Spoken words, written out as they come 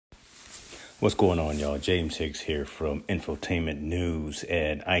What's going on, y'all? James Hicks here from Infotainment News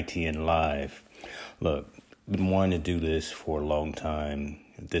and ITN Live. Look, been wanting to do this for a long time.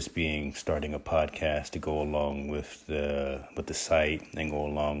 This being starting a podcast to go along with the site and go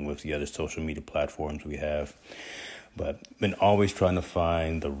along with the other social media platforms we have. But been always trying to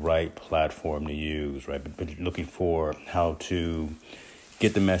find the right platform to use, right? Been looking for how to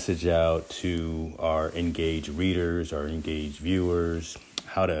get the message out to our engaged readers, our engaged viewers,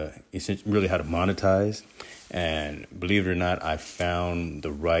 how to monetize. And believe it or not, I found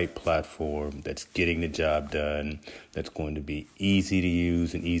the right platform that's getting the job done, that's going to be easy to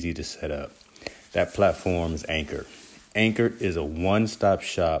use and easy to set up. That platform is Anchor. Anchor is a one-stop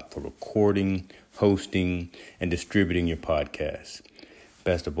shop for recording, hosting, and distributing your podcast.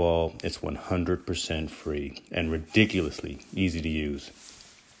 Best of all, it's 100% free and ridiculously easy to use.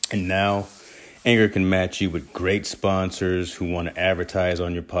 And now, Anchor can match you with great sponsors who want to advertise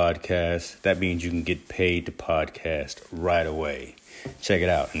on your podcast. That means you can get paid to podcast right away. Check it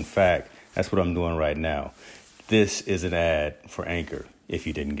out. In fact, that's what I'm doing right now. This is an ad for Anchor, if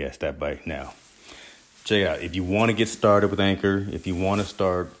you didn't guess that by now. Check it out. If you want to get started with Anchor, if you want to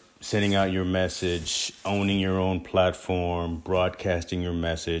start sending out your message, owning your own platform, broadcasting your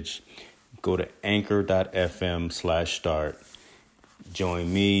message, go to anchor.fm/start.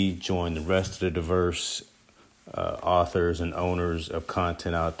 Join me, join the rest of the diverse authors and owners of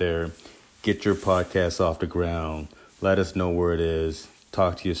content out there. Get your podcast off the ground. Let us know where it is.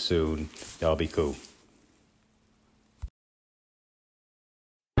 Talk to you soon. Y'all be cool.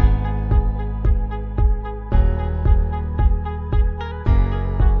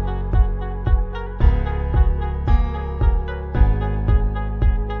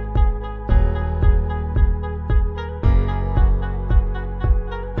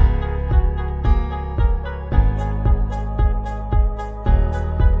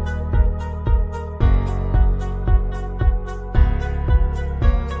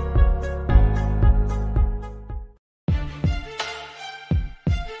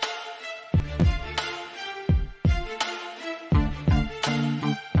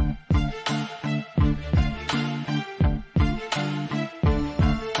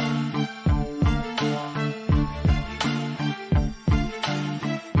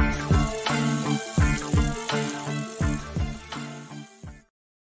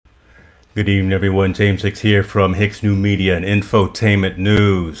 Good evening, everyone. James Hicks here from Hicks New Media and Infotainment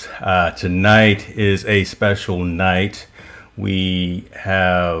News. Tonight is a special night. We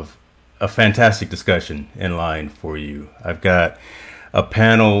have a fantastic discussion in line for you. I've got a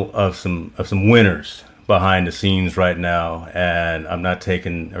panel of some winners behind the scenes right now, and I'm not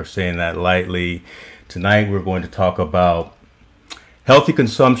taking or saying that lightly. Tonight, we're going to talk about healthy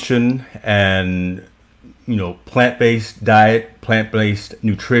consumption and plant-based diet, plant-based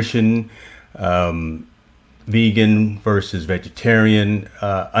nutrition, vegan versus vegetarian,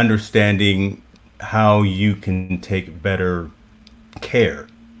 understanding how you can take better care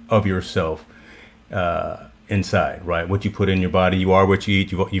of yourself inside, right? What you put in your body, you are what you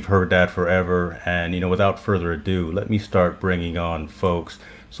eat. You've heard that forever. And, without further ado, let me start bringing on folks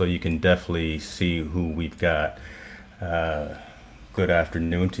so you can definitely see who we've got. Good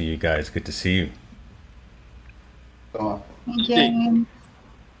afternoon to you guys. Good to see you. Hey, James.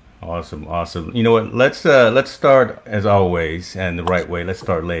 Awesome. You know what? Let's start as always, and the right way. Let's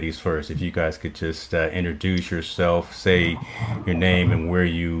start ladies first. If you guys could just introduce yourself, say your name and where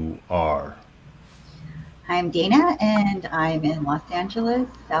you are. I'm Dana, and I'm in Los Angeles,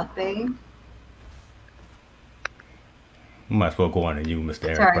 South Bay. We might as well go on to you,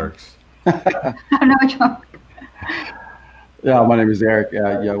 Mr. Eric Burks. I don't know which one. Yeah, my name is Eric.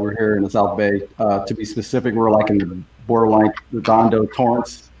 Yeah, we're here in the South Bay. To be specific, we're like in the borderline Redondo,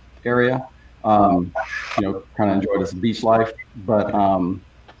 Torrance area. Kind of enjoy this beach life, but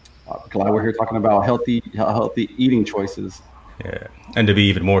glad we're here talking about healthy eating choices. Yeah, and to be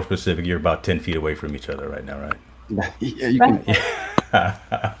even more specific, you're about 10 feet away from each other right now, right? Yeah, you can.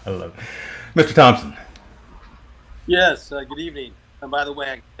 I love it. Mr. Thompson. Yes, good evening. And by the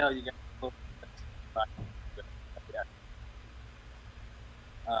way, I can tell you guys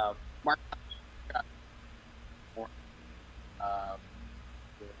Mark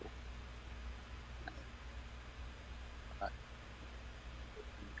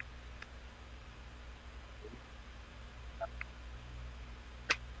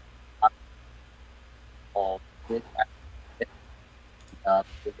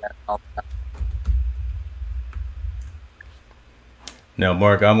Now,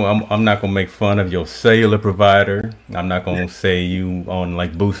 Mark, I'm not gonna make fun of your cellular provider. I'm not gonna say you on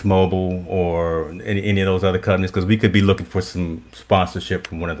like Boost Mobile or any of those other companies because we could be looking for some sponsorship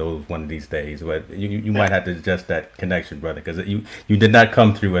from one of these days. But you might have to adjust that connection, brother, because you did not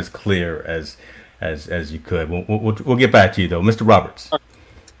come through as clear as you could. We'll get back to you though, Mr. Roberts.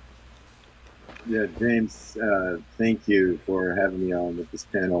 Yeah, James, thank you for having me on with this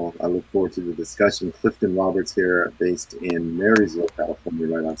panel. I look forward to the discussion. Clifton Roberts here, based in Marysville, California,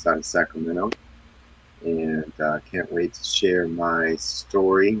 right outside of Sacramento. And can't wait to share my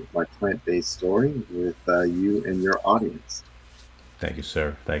story, my plant-based story, with you and your audience. Thank you,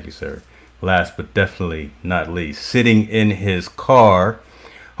 sir. Thank you, sir. Last but definitely not least, sitting in his car.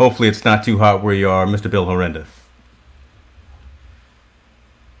 Hopefully it's not too hot where you are, Mr. Bill Horrenda.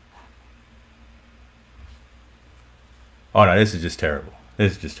 Oh no, this is just terrible.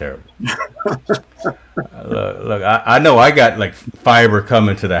 This is just terrible. Look, I know I got like fiber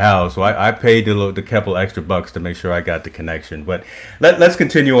coming to the house, so I paid the couple extra bucks to make sure I got the connection. But let's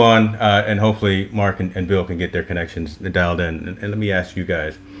continue on, and hopefully Mark and Bill can get their connections dialed in. And let me ask you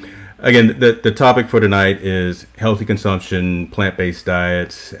guys again. The topic for tonight is healthy consumption, plant-based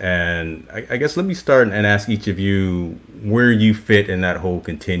diets, and I guess let me start and ask each of you where you fit in that whole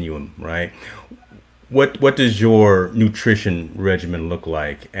continuum, right? What does your nutrition regimen look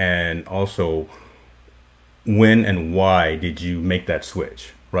like, and also when and why did you make that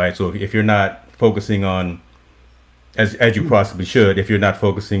switch, right? So if you're not focusing on, as you possibly should, if you're not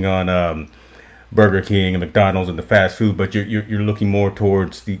focusing on Burger King and McDonald's and the fast food, but you're looking more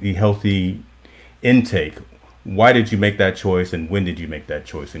towards the healthy intake, why did you make that choice, and when did you make that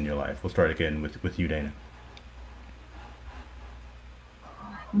choice in your life? We'll start again with you, Dana.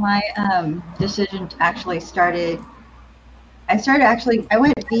 My decision actually started. I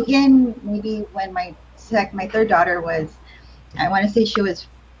went vegan maybe when my third daughter was, I want to say she was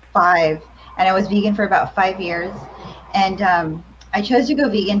 5, and I was vegan for about 5 years. And I chose to go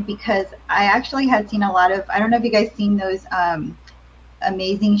vegan because I actually had seen a lot of, I don't know if you guys seen those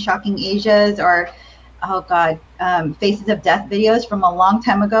amazing shocking Asias or, oh God, Faces of Death videos from a long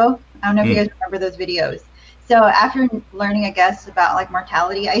time ago. I don't know if you guys remember those videos. So after learning, I guess, about like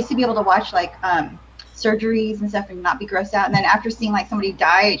mortality, I used to be able to watch like surgeries and stuff and not be grossed out. And then after seeing like somebody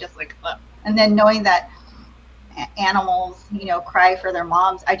die, I just like, ugh. And then knowing that animals, cry for their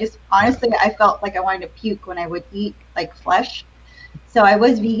moms, I just honestly, I felt like I wanted to puke when I would eat like flesh. So I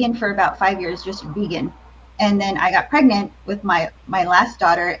was vegan for about 5 years, just vegan. And then I got pregnant with my last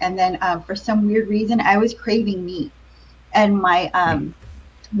daughter. And then for some weird reason, I was craving meat. And my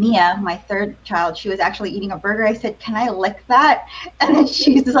Mia, my third child, she was actually eating a burger. I said, "Can I lick that?" And then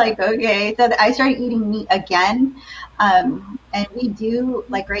she's like, "Okay." So I started eating meat again. And we do,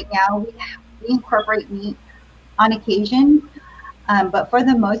 like right now, we incorporate meat on occasion. But for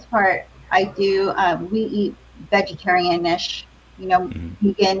the most part, I do, we eat vegetarian-ish,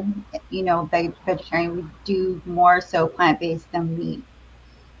 vegan, vegetarian. We do more so plant-based than meat.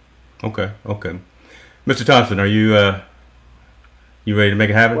 Okay. Mr. Thompson, are you ready to make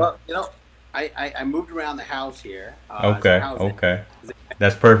it happen? Well, I moved around the house here. Okay.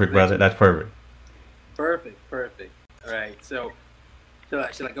 That's perfect, brother. That's perfect. Perfect. All right. So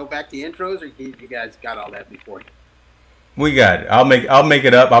should I go back to intros, or you guys got all that before? We got it. I'll make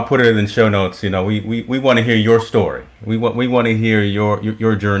it up. I'll put it in the show notes. We want to hear your story. We want to hear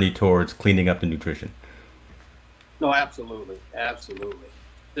your journey towards cleaning up the nutrition. No, absolutely.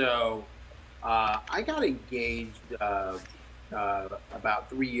 So I got engaged about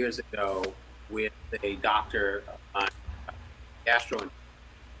 3 years ago with a doctor on gastro,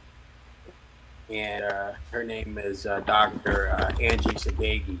 and her name is Dr. Angie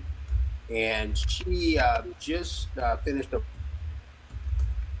Sadeghi, and she just finished a.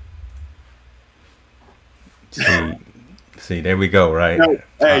 See, there we go, right?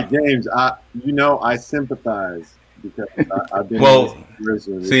 Hey, James, I sympathize because I've been. Well,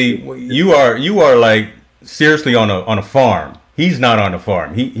 see, you are like seriously on a farm. He's not on a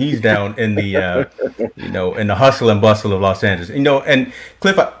farm. He's down in the in the hustle and bustle of Los Angeles. And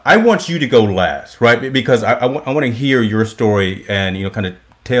Cliff, I want you to go last, right? Because I want to hear your story and kind of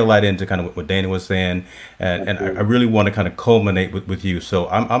tail that into kind of what Dana was saying, and I really want to kind of culminate with you. So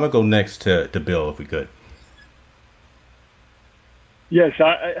I'm gonna go next to Bill, if we could. Yes.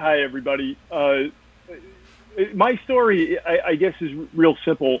 Hi, everybody. My story, I guess, is real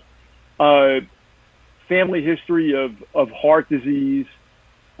simple. Family history of heart disease.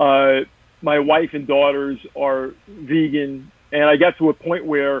 My wife and daughters are vegan, and I got to a point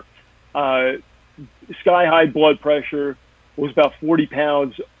where sky high blood pressure, was about 40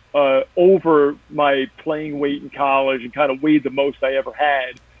 pounds over my playing weight in college and kind of weighed the most I ever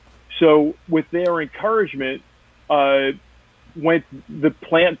had. So with their encouragement, went the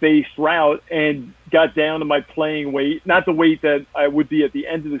plant-based route and got down to my playing weight, not the weight that I would be at the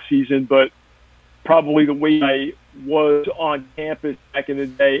end of the season, but probably the weight I was on campus back in the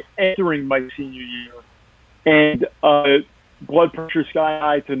day entering my senior year. And blood pressure sky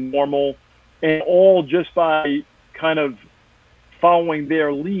high to normal, and all just by kind of following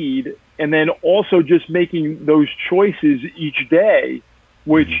their lead, and then also just making those choices each day,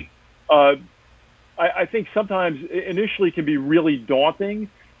 which I think sometimes initially can be really daunting,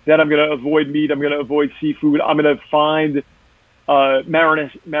 that I'm going to avoid meat, I'm going to avoid seafood, I'm going to find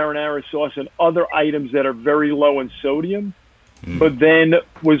marinara sauce and other items that are very low in sodium, but then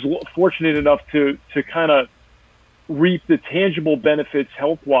was fortunate enough to kind of reap the tangible benefits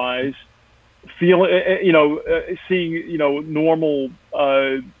health-wise, seeing, normal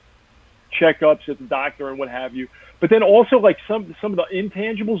checkups at the doctor and what have you. But then also like some of the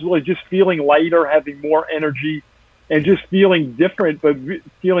intangibles, like just feeling lighter, having more energy, and just feeling different, but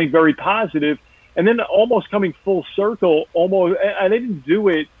feeling very positive. And then almost coming full circle, I didn't do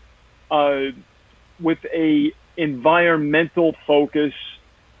it with a environmental focus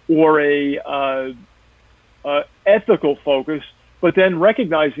or a ethical focus, but then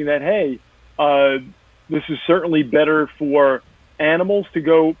recognizing that, hey, this is certainly better for animals to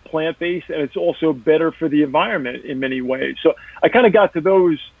go plant-based, and it's also better for the environment in many ways. So I kind of got to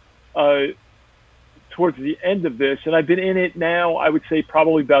those towards the end of this, and I've been in it now, I would say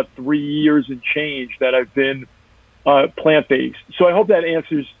probably about 3 years and change that I've been plant-based. So I hope that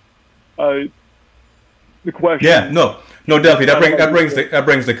answers the question. Yeah, no, definitely. That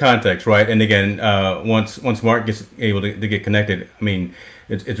brings the context, right? And again, once Mark gets able to get connected, I mean,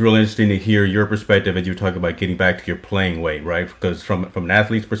 it's really interesting to hear your perspective as you talk about getting back to your playing weight, right? Because from an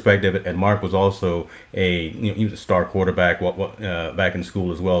athlete's perspective, and Mark was also he was a star quarterback back in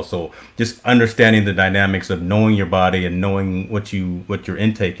school as well. So just understanding the dynamics of knowing your body and knowing what your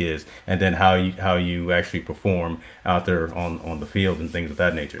intake is, and then how you actually perform out there on the field and things of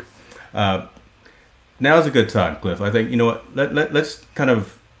that nature. Now is a good time, Cliff. I think, you know what, let's kind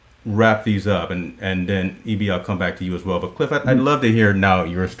of wrap these up, and then EB, I'll come back to you as well. But Cliff, I'd love to hear now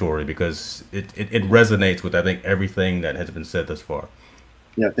your story, because it resonates with, I think, everything that has been said thus far.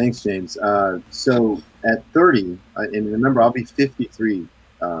 Yeah, thanks, James. So at 30, and remember, I'll be 53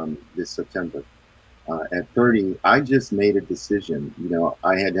 this September. At 30, I just made a decision.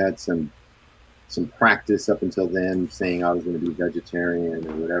 I had some practice up until then saying I was going to be vegetarian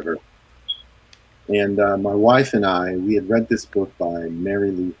or whatever. And my wife and I, we had read this book by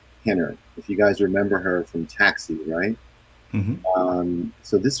Mary Lou Henner, if you guys remember her from Taxi, right? Mm-hmm.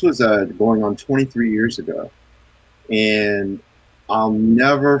 So this was going on 23 years ago. And I'll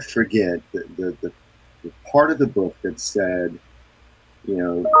never forget the part of the book that said,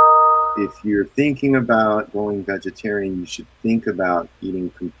 if you're thinking about going vegetarian, you should think about eating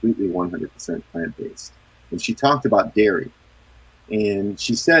completely 100% plant-based. And she talked about dairy. And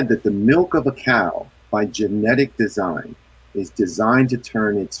she said that the milk of a cow, by genetic design, is designed to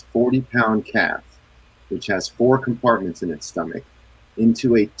turn its 40-pound calf, which has 4 compartments in its stomach,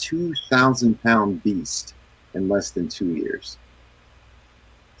 into a 2,000-pound beast in less than 2 years.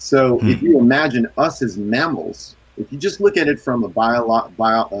 So if you imagine us as mammals, if you just look at it from a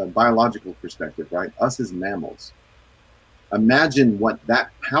biological perspective, right? Us as mammals, imagine what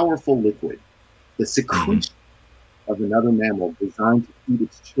that powerful liquid, the secretion of another mammal designed to feed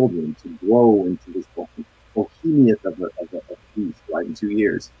its children, to grow into this behemoth of a beast, right, in 2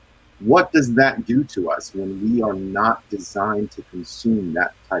 years. What does that do to us when we are not designed to consume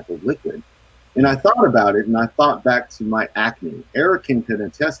that type of liquid? And I thought about it, and I thought back to my acne. Eric can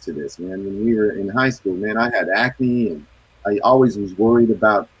attest to this, man. When we were in high school, man, I had acne, and I always was worried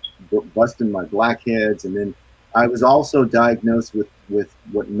about busting my blackheads. And then I was also diagnosed with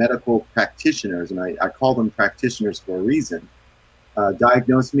what medical practitioners, and I call them practitioners for a reason,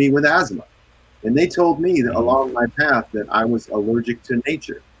 diagnosed me with asthma. And they told me that along my path that I was allergic to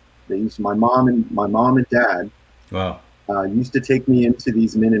nature. They used my mom and dad. Wow. Used to take me into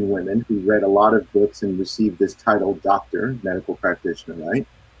these men and women who read a lot of books and received this title, doctor, medical practitioner, right?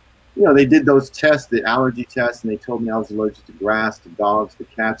 They did those tests, the allergy tests, and they told me I was allergic to grass, to dogs, to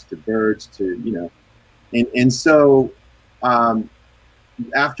cats, to birds, and so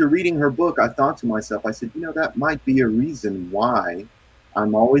after reading her book, I thought to myself, I said, that might be a reason why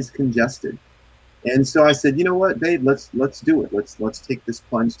I'm always congested. And so I said, you know what, babe, let's do it. Let's take this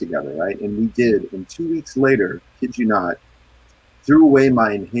plunge together, right? And we did. And 2 weeks later, kid you not, threw away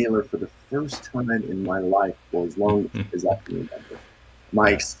my inhaler for the first time in my life for as long as I can remember.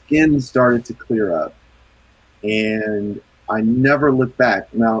 My skin started to clear up, and I never looked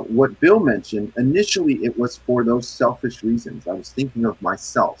back. Now, what Bill mentioned, initially it was for those selfish reasons. I was thinking of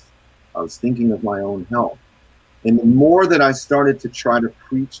myself. I was thinking of my own health. And the more that I started to try to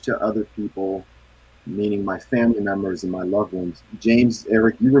preach to other people, meaning my family members and my loved ones, James,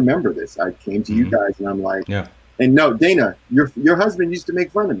 Eric, you remember this. I came to you guys and I'm like, yeah. And no, Dana, your husband used to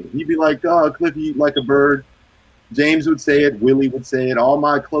make fun of me. He'd be like, oh, Cliff, you eat like a bird. James would say it. Willie would say it. All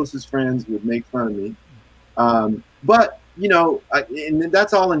my closest friends would make fun of me. But, you know, and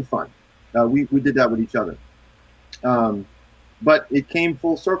that's all in fun. We did that with each other. But it came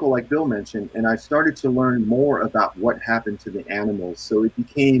full circle, like Bill mentioned, and I started to learn more about what happened to the animals. So it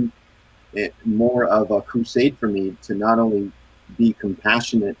became more of a crusade for me to not only be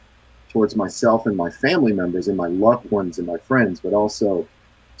compassionate towards myself and my family members and my loved ones and my friends, but also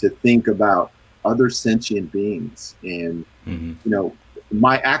to think about other sentient beings. And, you know,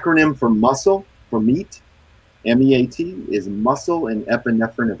 my acronym for muscle, for meat, MEAT, is muscle and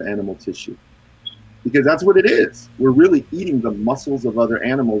epinephrine of animal tissue. Because that's what it is. We're really eating the muscles of other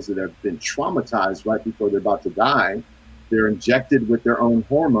animals that have been traumatized right before they're about to die. They're injected with their own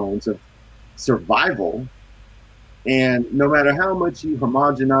hormones of survival. And no matter how much you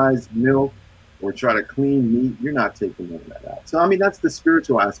homogenize milk or try to clean meat, you're not taking none of that out. So, I mean, that's the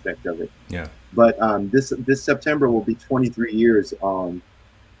spiritual aspect of it. Yeah. But this September will be 23 years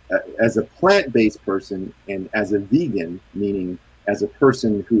as a plant-based person and as a vegan, meaning as a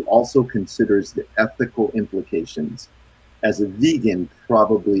person who also considers the ethical implications. As a vegan,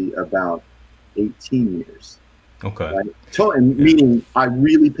 probably about 18 years. Okay. Right? So, and meaning I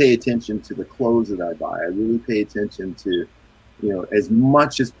really pay attention to the clothes that I buy. I really pay attention to, you know, as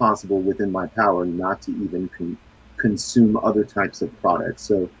much as possible within my power not to even consume other types of products.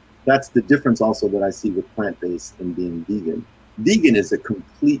 So that's the difference also that I see with plant-based and being vegan. Vegan is a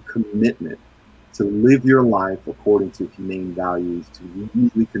complete commitment to live your life according to humane values, to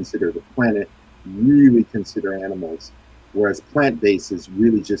really consider the planet, really consider animals, whereas plant-based is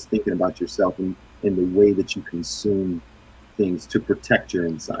really just thinking about yourself and in the way that you consume things to protect your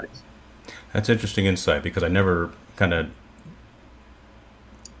insides. That's interesting insight, because I never kind of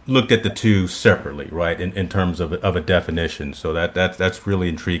looked at the two separately, right, in terms of a definition. So that's really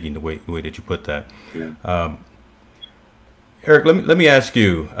intriguing, the way that you put that. Yeah. Eric, let me ask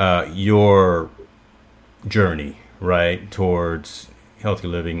you your journey, right, towards healthy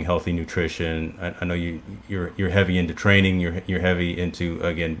living, healthy nutrition. I know you're heavy into training. You're heavy into,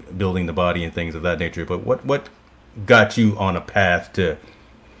 again, building the body and things of that nature. But what got you on a path to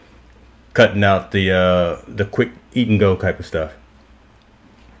cutting out the quick eat and go type of stuff?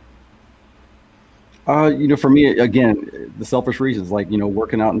 You know, for me, again, the selfish reasons, like, you know,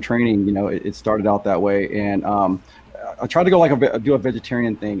 working out and training, you know, it started out that way. And I tried to go do a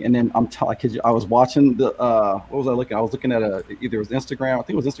vegetarian thing. And then I was watching what was I looking? I was looking at either it was Instagram, I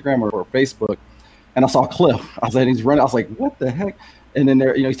think it was Instagram or Facebook. And I saw Cliff. I was like, he's running. I was like, what the heck? And then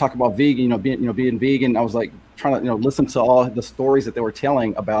there, you know, he's talking about vegan, being vegan. I was like trying to, listen to all the stories that they were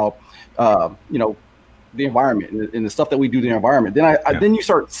telling about, the environment and the stuff that we do to the environment. Then then you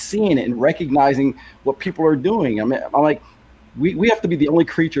start seeing it and recognizing what people are doing. I mean, I'm like, we have to be the only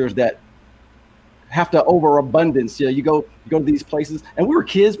creatures that have to overabundance. You go to these places, and we were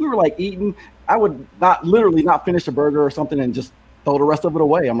kids. We were like eating. I would literally not finish a burger or something and just throw the rest of it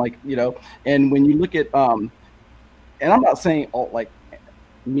away. I'm like, and when you look at, and I'm not saying like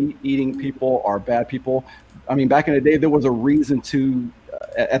meat eating people are bad people. I mean, back in the day, there was a reason to.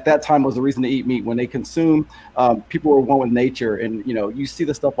 At that time was the reason to eat meat. When they consume, people were one with nature, and you see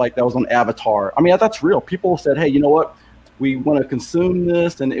the stuff like that was on Avatar. I mean, that's real. People said, hey, you know what? We want to consume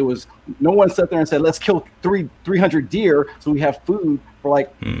this, and it was no one sat there and said, let's kill 300 deer so we have food for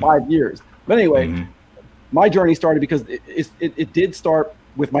like 5 years. But anyway, my journey started because it did start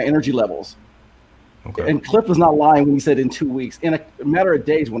with my energy levels. Okay. And Cliff was not lying when he said in 2 weeks. In a matter of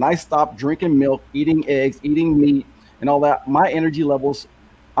days, when I stopped drinking milk, eating eggs, eating meat, and all that, my energy levels.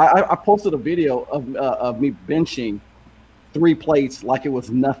 I posted a video of me benching 3 plates like it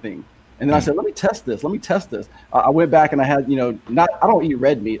was nothing. And then I said, let me test this. I went back and I had, I don't eat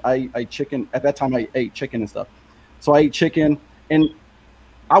red meat. I eat chicken. At that time, I ate chicken and stuff. So I ate chicken, and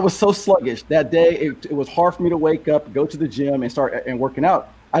I was so sluggish that day. It was hard for me to wake up, go to the gym, and start and working out.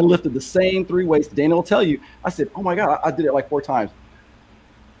 I lifted the same 3 weights. Dana will tell you. I said, oh my God, I did it like 4 times.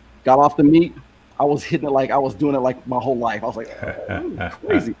 Got off the meat. I was hitting it like I was doing it like my whole life. I was like, oh,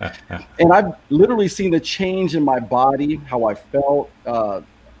 crazy. And I've literally seen the change in my body, how I felt. I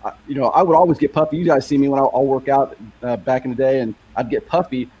would always get puffy. You guys see me when I'll work out back in the day, and I'd get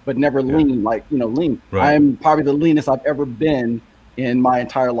puffy, but never lean, lean. Right. I'm probably the leanest I've ever been in my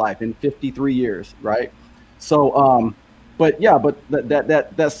entire life, in 53 years, right? So, but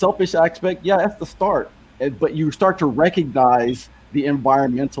that selfish aspect, yeah, that's the start. But you start to recognize the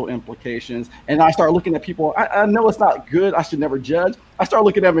environmental implications, and I start looking at people. I know it's not good. I should never judge. I start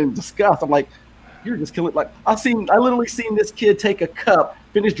looking at them in disgust. I'm like, you're just killing. Like I literally seen this kid take a cup,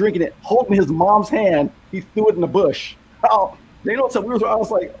 finish drinking it, holding his mom's hand. He threw it in the bush. Oh, they don't tell. I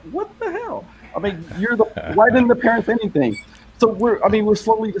was like, what the hell? I mean, why didn't the parents anything? So we're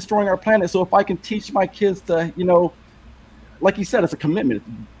slowly destroying our planet. So if I can teach my kids to, like you said, it's a commitment.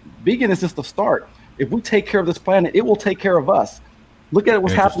 Vegan is just the start. If we take care of this planet, it will take care of us. Look at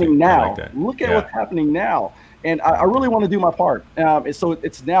what's happening now. Look at what's happening now. And I really want to do my part. So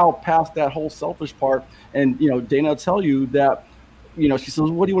it's now past that whole selfish part. And, Dana will tell you that, she says,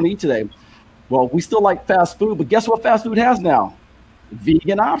 what do you want to eat today? Well, we still like fast food, but guess what fast food has now?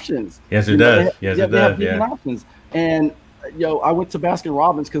 Vegan options. Yes, it does. Yes, it does. Vegan options. And, I went to Baskin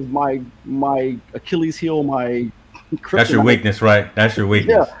Robbins because my Achilles heel, my That's your weakness, right? That's your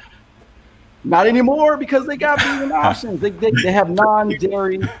weakness. Yeah. Not anymore because they got vegan options. They have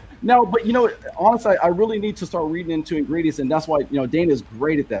non-dairy. No, but honestly, I really need to start reading into ingredients, and that's why Dana's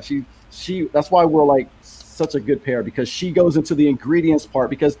great at that. She that's why we're like such a good pair, because she goes into the ingredients part.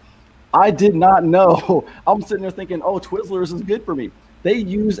 Because I did not know. I'm sitting there thinking, oh, Twizzlers is good for me. They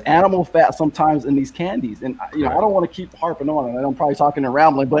use animal fat sometimes in these candies, and I don't want to keep harping on it. I'm probably talking and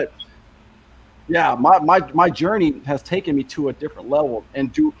rambling, but yeah, my journey has taken me to a different level.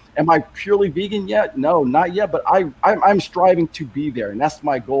 And am I purely vegan yet? No, not yet. But I'm striving to be there, and that's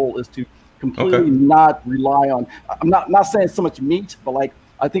my goal, is to completely not rely on. I'm not saying so much meat, but like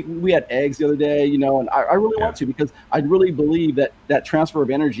I think we had eggs the other day, and I really want to, because I really believe that transfer of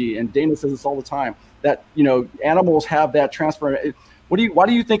energy. And Dana says this all the time, that animals have that transfer. Why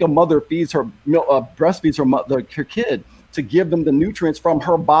do you think a mother feeds her breastfeeds her kid? To give them the nutrients from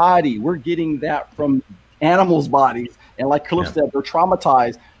her body. We're getting that from animals' bodies. And like Cliff said, they're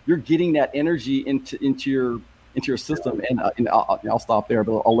traumatized. You're getting that energy into your system. And I'll stop there,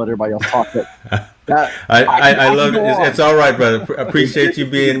 but I'll let everybody else talk. But I love it. It's all right, brother. Appreciate you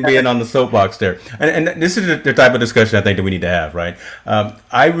being on the soapbox there. And this is the type of discussion I think that we need to have, right?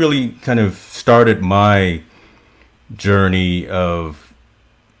 I really kind of started my journey of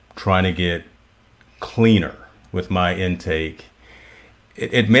trying to get cleaner with my intake.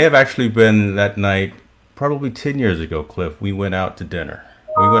 It may have actually been that night, probably 10 years ago, Cliff. We went out to dinner.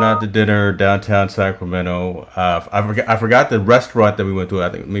 Downtown Sacramento. I forgot the restaurant that we went to. I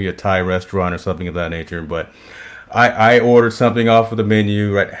think maybe a Thai restaurant or something of that nature. But I ordered something off of the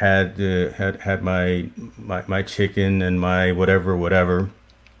menu. Right, had my chicken and my whatever.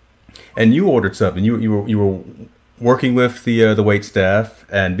 And you ordered something. You were working with the wait staff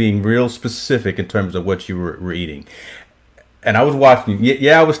and being real specific in terms of what you were eating. And I was watching.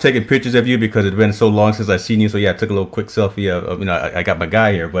 Yeah, I was taking pictures of you because it had been so long since I've seen you. So yeah, I took a little quick selfie of I got my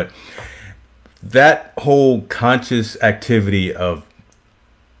guy here. But that whole conscious activity of,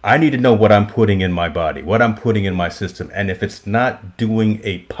 I need to know what I'm putting in my body, what I'm putting in my system. And if it's not doing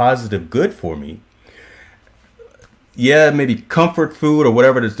a positive good for me, yeah, maybe comfort food or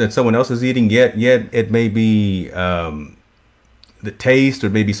whatever that someone else is eating. Yet it may be the taste, or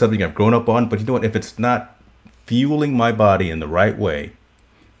maybe something I've grown up on. But you know what? If it's not fueling my body in the right way,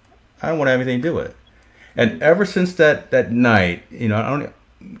 I don't want to have anything to do with it. And ever since that night, again,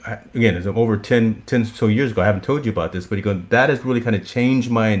 it's over 10 so years ago. I haven't told you about this, but that has really kind of changed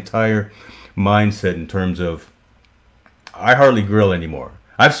my entire mindset in terms of, I hardly grill anymore.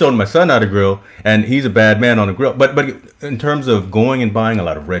 I've shown my son how to grill, and he's a bad man on the grill. But in terms of going and buying a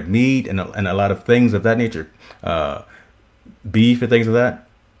lot of red meat and a lot of things of that nature, beef and things of that,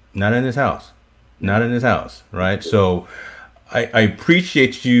 not in his house. Not in his house, right? So I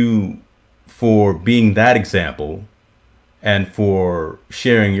appreciate you for being that example and for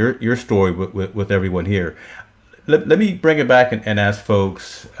sharing your story with everyone here. Let me bring it back and ask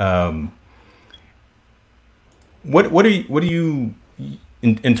folks, what do you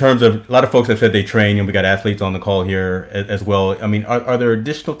in terms of, a lot of folks have said they train, and we got athletes on the call here as well. I mean, are there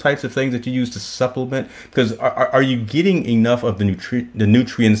additional types of things that you use to supplement? Because are you getting enough of the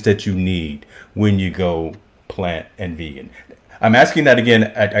nutrients that you need when you go plant and vegan? I'm asking that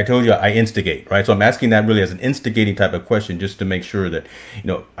again. I told you I instigate, right? So I'm asking that really as an instigating type of question, just to make sure that,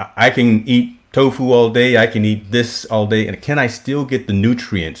 I can eat tofu all day, I can eat this all day, and can I still get the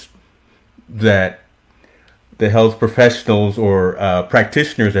nutrients that the health professionals or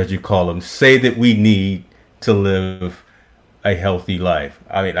practitioners, as you call them, say that we need to live a healthy life?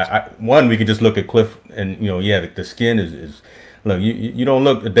 I mean, one, we can just look at Cliff and, the skin is look, you don't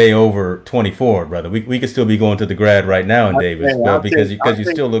look a day over 24, brother. We could still be going to the grad right now in Davis, because you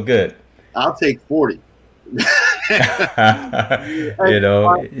still look good. I'll take 40.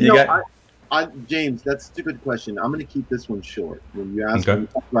 James, that's a stupid question. I'm going to keep this one short. When you ask when you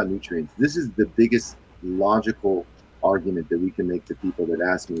talk about nutrients, this is the biggest logical argument that we can make to people that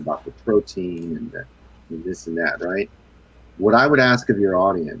ask me about the protein and this and that, right? What I would ask of your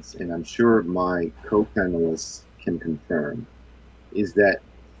audience, and I'm sure my co-panelists can confirm, is that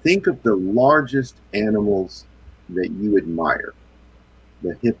think of the largest animals that you admire.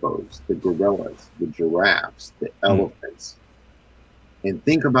 The hippos, the gorillas, the giraffes, the elephants, and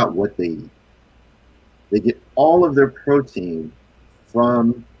think about what they eat. They get all of their protein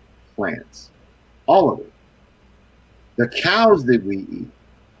from plants, all of it. The cows that we eat,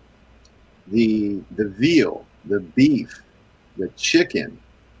 the veal, the beef, the chicken,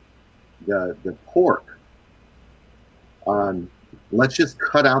 the pork. Let's just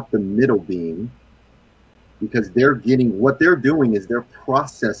cut out the middle beam, because what they're doing is they're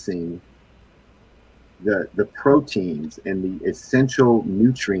processing the proteins and the essential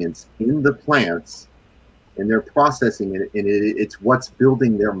nutrients in the plants, and they're processing it, and it's what's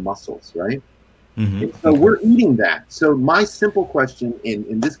building their muscles, right? And so we're eating that. So my simple question,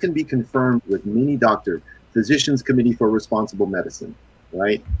 and this can be confirmed with many doctors, Physicians Committee for Responsible Medicine,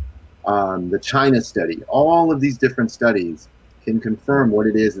 right? The China study, all of these different studies can confirm what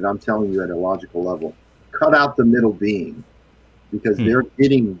it is that I'm telling you at a logical level. Cut out the middle beam, because they're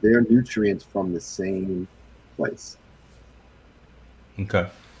getting their nutrients from the same place. Okay.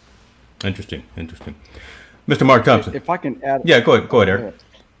 Interesting. Mr. Mark Thompson. If I can add. Yeah, go ahead, Eric.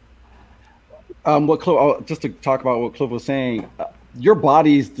 Just to talk about what Cliff was saying, your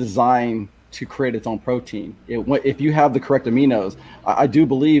body's designed to create its own protein. If you have the correct aminos, I do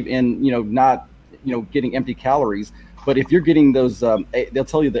believe in, not, getting empty calories. But if you're getting those, they'll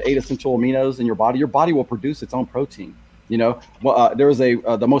tell you the 8 essential aminos in your body will produce its own protein. There was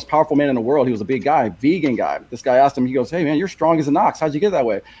the most powerful man in the world. He was a big guy, vegan guy. This guy asked him, he goes, "Hey man, you're strong as an ox. How'd you get that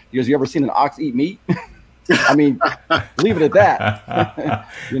way?" He goes, "You ever seen an ox eat meat?" I mean, leave it at that.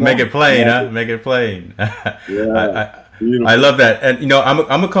 Make it plain, huh? Make it plain. I love that. And, I'm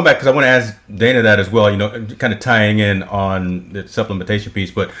going to come back because I want to ask Dana that as well, kind of tying in on the supplementation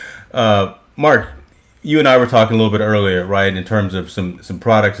piece. But Mark, you and I were talking a little bit earlier, right, in terms of some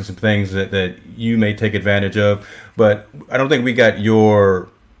products and some things that you may take advantage of, but I don't think we got your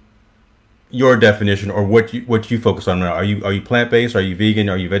definition or what you focus on now. Are you plant-based? Are you vegan?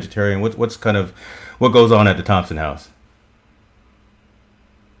 Are you vegetarian? What goes on at the Thompson house?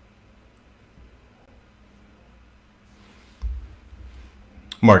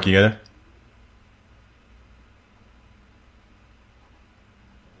 Mark, you got it?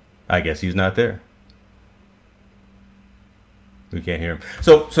 I guess he's not there. We can't hear him.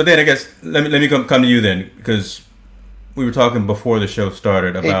 So then I guess let me come to you then, because we were talking before the show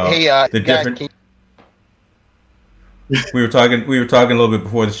started about the different. We were talking a little bit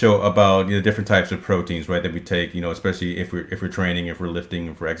before the show about different types of proteins, right, that we take, especially if we're training, if we're lifting,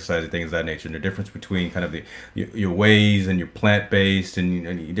 if we're exercising, things of that nature, and the difference between kind of your wheys and your plant-based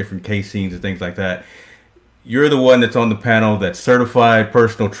and different caseins and things like that. You're the one that's on the panel that's certified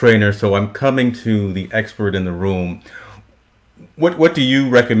personal trainer, so I'm coming to the expert in the room. What do you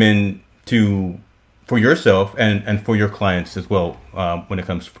recommend for yourself and for your clients as well when it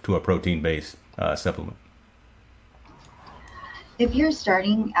comes to a protein-based supplement? If you're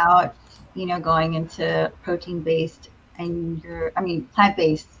starting out, going into protein-based and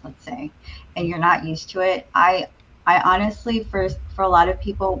plant-based, let's say, and you're not used to it, I honestly, for a lot of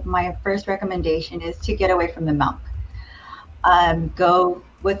people, my first recommendation is to get away from the milk. Go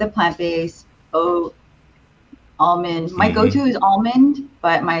with the plant-based, oat, almond. My go-to is almond,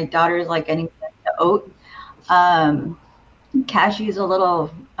 but my daughter is like getting the oat. Cashew is a little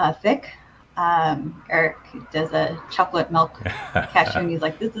thick. Eric does a chocolate milk cashew, and he's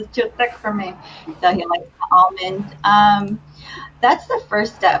like, "This is too thick for me." So he likes the almond. That's the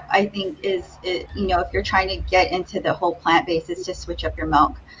first step, I think, is if you're trying to get into the whole plant-based, is to switch up your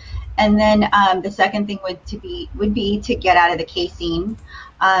milk. And then the second thing would be to get out of the casein.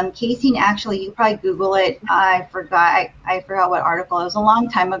 Casein, actually, you probably Google it. I forgot what article. It was a long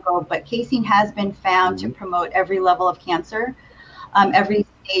time ago, but casein has been found to promote every level of cancer, every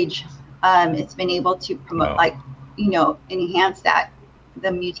stage. It's been able to promote, enhance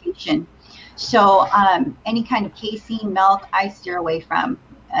the mutation. So any kind of casein milk, I steer away from.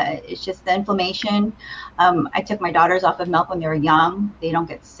 It's just the inflammation. I took my daughters off of milk when they were young. They don't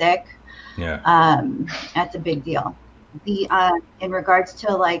get sick. Yeah. That's a big deal. In regards to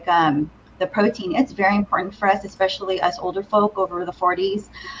the the protein, it's very important for us, especially us older folk over the 40s.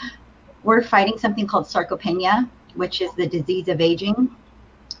 We're fighting something called sarcopenia, which is the disease of aging.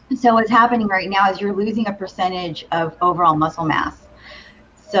 So what's happening right now is you're losing a percentage of overall muscle mass.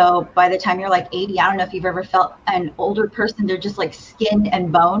 So by the time you're like 80, I don't know if you've ever felt an older person, they're just like skin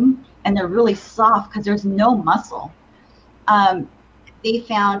and bone, and they're really soft because there's no muscle. They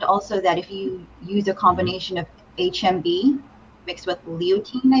found also that if you use a combination of HMB mixed with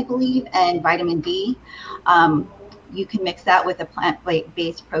lutein, I believe, and vitamin D, you can mix that with a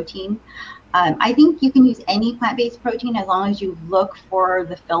plant-based protein. I think you can use any plant-based protein as long as you look for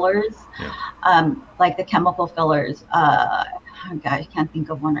the fillers, like the chemical fillers. Oh God, I can't think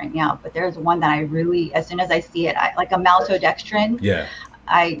of one right now, but there's one that I really, as soon as I see it, like a maltodextrin. Yeah.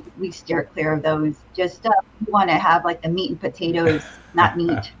 We steer clear of those. Just you want to have like the meat and potatoes, not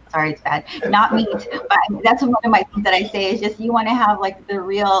meat. Sorry, it's bad. Not meat, but that's one of my things that I say is just you want to have like the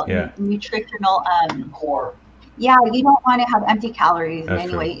real nutritional core. Yeah, you don't want to have empty calories in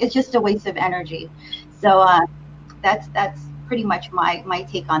any way. It's just a waste of energy. So that's pretty much my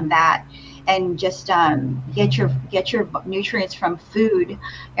take on that. And just get your nutrients from food.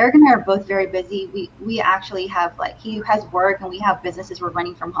 Eric and I are both very busy. We actually have, like, he has work and we have businesses we're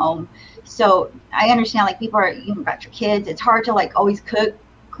running from home. So I understand, like, people are, you know, got your kids. It's hard to like always cook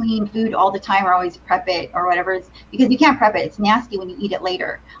clean food all the time or always prep it or whatever, because you can't prep it. It's nasty when you eat it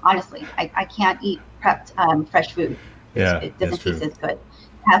later. Honestly, I can't eat prepped fresh food. It doesn't taste as good.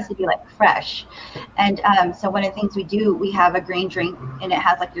 It has to be like fresh. And so one of the things we do, we have a green drink, and it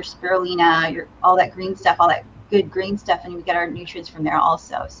has like your spirulina, your all that green stuff, all that good green stuff, and we get our nutrients from there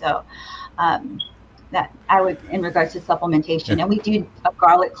also. So that I would, in regards to supplementation, and we do a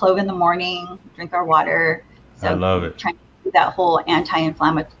garlic clove in the morning, drink our water. So I love it. Trying to do that whole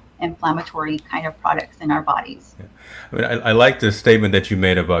anti-inflammatory kind of products in our bodies. I mean, I like the statement that you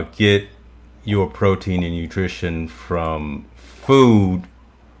made about get your protein and nutrition from food,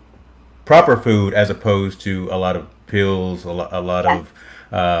 proper food, as opposed to a lot of pills, a lot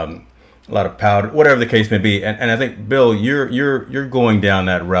of powder, whatever the case may be. And I think, Bill, you're going down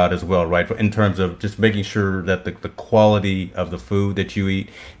that route as well, right? In terms of just making sure that the quality of the food that you eat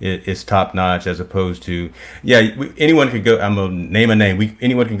is top notch, as opposed to, anyone could go, I'm gonna name a name,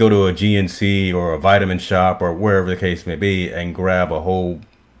 anyone can go to a GNC or a vitamin shop or wherever the case may be and grab a whole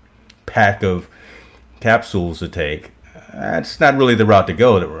pack of capsules to take. That's not really the route to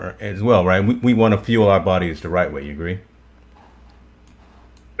go as well, right? We want to fuel our bodies the right way. You agree?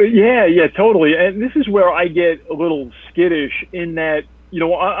 Yeah, totally. And this is where I get a little skittish in that, you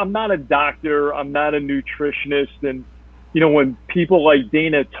know, I'm not a doctor, I'm not a nutritionist. And, you know, when people like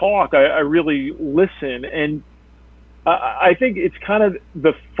Dana talk, I really listen. And I think it's kind of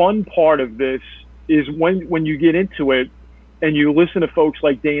the fun part of this is when you get into it and you listen to folks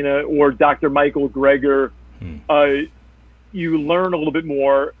like Dana or Dr. Michael Greger, you learn a little bit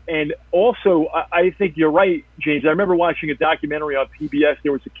more. And also, I think you're right, James. I remember watching a documentary on PBS.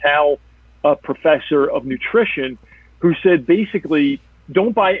 There was a Cal professor of nutrition who said, basically,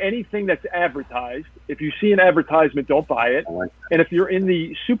 don't buy anything that's advertised. If you see an advertisement, don't buy it. And if you're in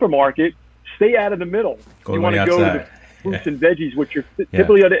the supermarket, stay out of the middle. You want to go to the fruits and veggies, which are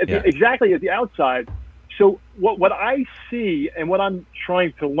typically exactly at the outside. So what I see and what I'm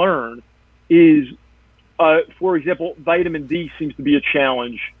trying to learn is, for example, vitamin D seems to be a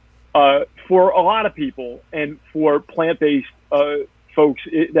challenge for a lot of people, and for plant-based folks,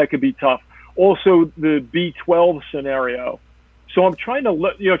 that could be tough. Also, the B12 scenario. So I'm trying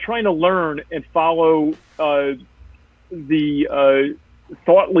to learn and follow the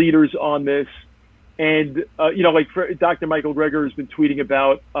thought leaders on this, and like Dr. Michael Greger has been tweeting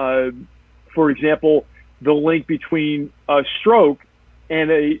about, for example, the link between stroke and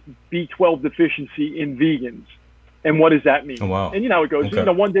a B12 deficiency in vegans. And what does that mean? Oh, wow. And you know how it goes. Okay. You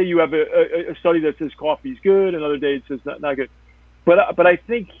know, one day you have a study that says coffee's good, another day it says not good. But I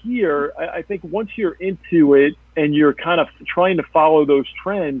think here, I think once you're into it and you're kind of trying to follow those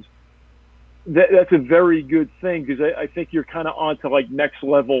trends, that's a very good thing, because I think you're kind of onto like next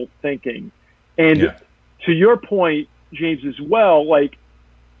level thinking. And to your point, James, as well, like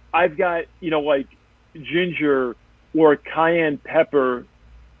I've got, like ginger or cayenne pepper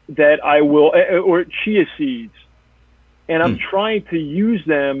that I will, or chia seeds, and I'm trying to use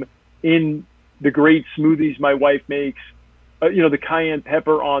them in the great smoothies my wife makes. The cayenne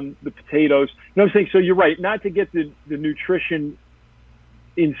pepper on the potatoes. You know what I'm saying? So you're right, not to get the nutrition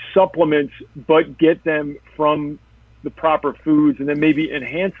in supplements, but get them from the proper foods, and then maybe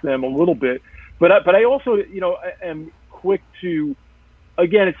enhance them a little bit. But I also, am quick to,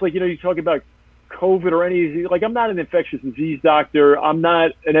 again, it's like, you talk about COVID or any, like, I'm not an infectious disease doctor. I'm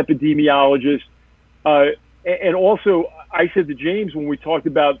not an epidemiologist. And also, I said to James when we talked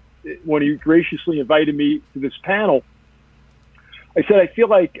about, when he graciously invited me to this panel, I said, I feel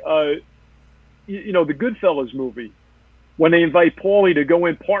like, the Goodfellas movie, when they invite Paulie to go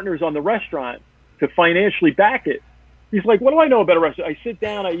in partners on the restaurant to financially back it. He's like, what do I know about a restaurant? I sit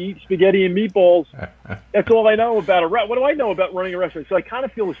down, I eat spaghetti and meatballs. That's all I know about a restaurant. What do I know about running a restaurant? So I kind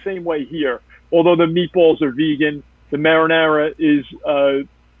of feel the same way here. Although the meatballs are vegan, the marinara is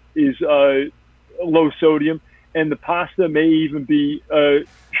low sodium, and the pasta may even be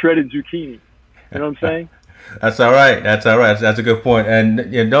shredded zucchini. You know what I'm saying? That's all right. That's all right. That's a good point.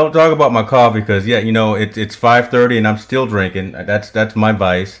 And don't talk about my coffee because it's 5:30 and I'm still drinking. That's my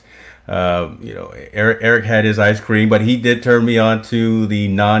vice. Eric had his ice cream, but he did turn me on to the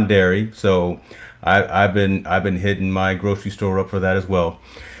non-dairy. So I've been hitting my grocery store up for that as well.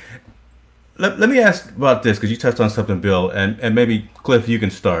 Let me ask about this because you touched on something, Bill, and maybe Cliff, you can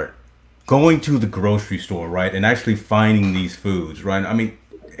start. Going to the grocery store, right, and actually finding these foods, right? I mean,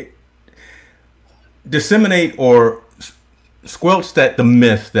 disseminate or squelch the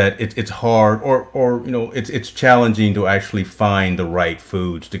myth that it's hard or it's challenging to actually find the right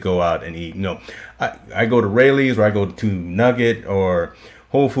foods to go out and eat. I go to Raley's or I go to Nugget or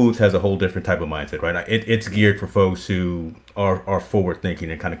Whole Foods has a whole different type of mindset, right? It's geared for folks who are forward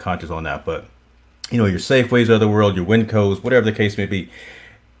thinking and kind of conscious on that. But your Safeways of the world, your Wincos, whatever the case may be.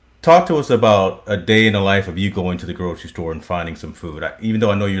 Talk to us about a day in the life of you going to the grocery store and finding some food. Even though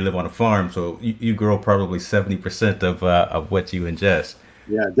I know you live on a farm, so you grow probably 70% of what you ingest.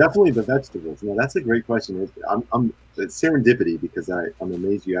 Yeah, definitely the vegetables. No, that's a great question. It's serendipity because I'm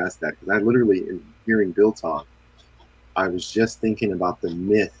amazed you asked that, because I literally, in hearing Bill talk, I was just thinking about the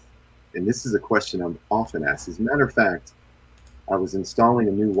myth, and this is a question I'm often asked. As a matter of fact, I was installing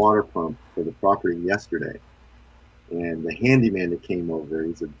a new water pump for the property yesterday. And the handyman that came over,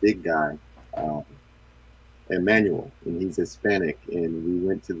 he's a big guy, Emmanuel, and he's Hispanic. And we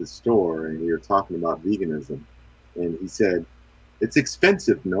went to the store and we were talking about veganism. And he said, it's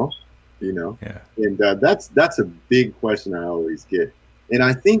expensive, no? Yeah. And that's a big question I always get. And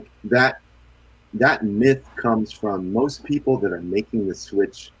I think that myth comes from most people that are making the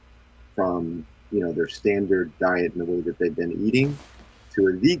switch from, their standard diet and the way that they've been eating to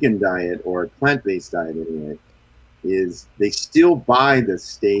a vegan diet or a plant-based diet anyway. Is they still buy the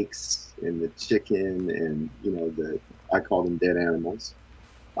steaks and the chicken and I call them dead animals,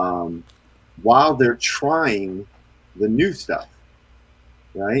 while they're trying the new stuff,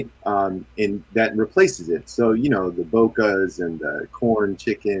 right? And that replaces it. So the Bocas and the corn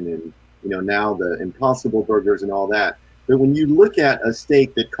chicken and now the Impossible burgers and all that. But when you look at a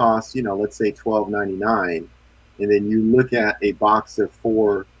steak that costs let's say $12.99, and then you look at a box of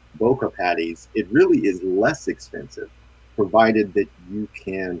 4 Boca patties, it really is less expensive, provided that you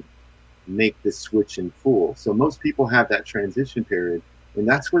can make the switch in full. So most people have that transition period, and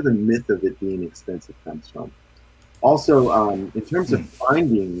that's where the myth of it being expensive comes from. Also, in terms of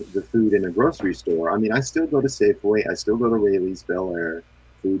finding the food in a grocery store, I mean, I still go to Safeway, I still go to Raley's, Bel Air,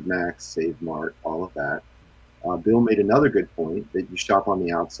 Food Max, Save Mart, all of that. Bill made another good point that you shop on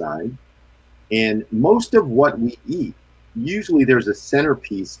the outside, and most of what we eat, usually there's a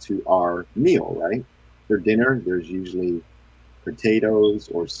centerpiece to our meal, right? For dinner, there's usually potatoes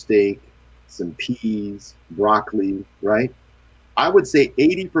or steak, some peas, broccoli, right? I would say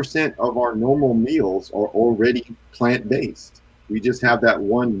 80% of our normal meals are already plant-based. We just have that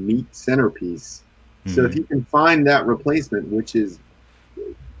one meat centerpiece. Mm-hmm. So if you can find that replacement, which is,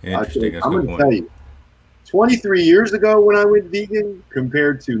 interesting, I'm going to tell you, 23 years ago when I went vegan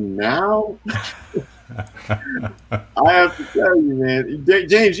compared to now, I have to tell you, man,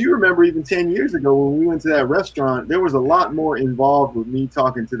 James, you remember even 10 years ago when we went to that restaurant, there was a lot more involved with me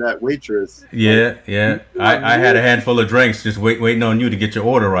talking to that waitress. Yeah. I had a handful of drinks just waiting on you to get your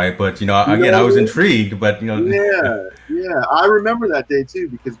order right. But, I was intrigued, but, Yeah. I remember that day too,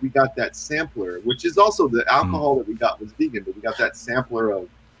 because we got that sampler, which is also the alcohol that we got was vegan, but we got that sampler of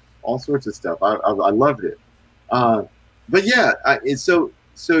all sorts of stuff. I loved it. But yeah,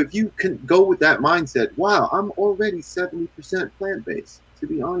 So if you can go with that mindset, wow, I'm already 70% plant-based, to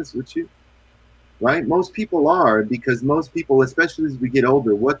be honest with you, right? Most people are, because most people, especially as we get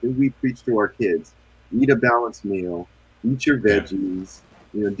older, what do we preach to our kids? Eat a balanced meal, eat your veggies,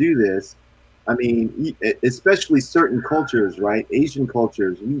 do this. I mean, especially certain cultures, right? Asian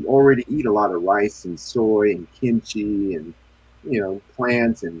cultures, we already eat a lot of rice and soy and kimchi and,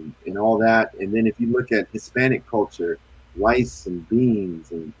 plants and all that. And then if you look at Hispanic culture, rice and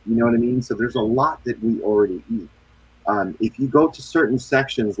beans, and you know what I mean? So there's a lot that we already eat. If you go to certain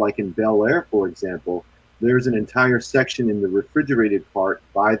sections, like in Bel Air, for example, there's an entire section in the refrigerated part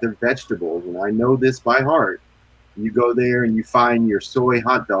by the vegetables, and I know this by heart. You go there and you find your soy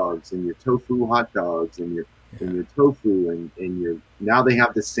hot dogs and your tofu hot dogs and your tofu and your, now they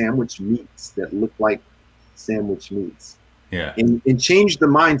have the sandwich meats that look like sandwich meats. Yeah. And change the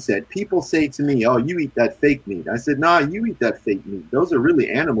mindset. People say to me, "Oh, you eat that fake meat." I said, "Nah, you eat that fake meat. Those are really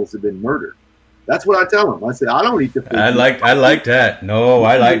animals that have been murdered." That's what I tell them. I said, "I don't eat the fake meat. I like that. No,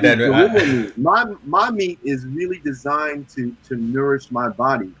 I like that. My meat is really designed to nourish my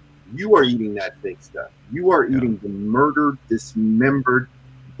body. You are eating that fake stuff. You are eating the murdered, dismembered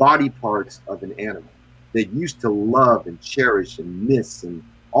body parts of an animal that used to love and cherish and miss and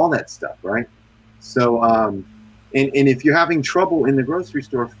all that stuff, right?" So, and if you're having trouble in the grocery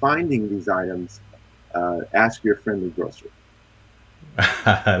store finding these items, ask your friendly grocer.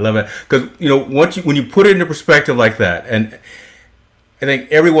 I love it, because when you put it into perspective like that, and I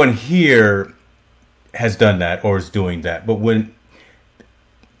think everyone here has done that or is doing that, but when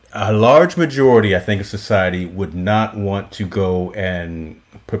a large majority, I think, of society would not want to go and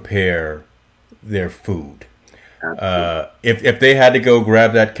prepare their food. If they had to go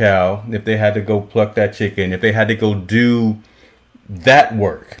grab that cow, if they had to go pluck that chicken, if they had to go do that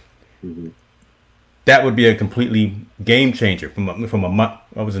work, that would be a completely game changer. From a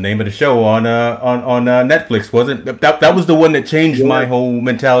what was the name of the show on Netflix? Wasn't that was the one that changed my whole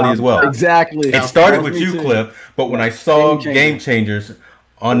mentality as well? Exactly. It started with you, Cliff, but when I saw Game Changers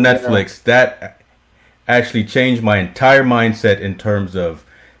on Netflix, that actually changed my entire mindset in terms of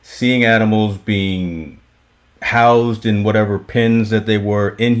seeing animals being housed in whatever pens that they were,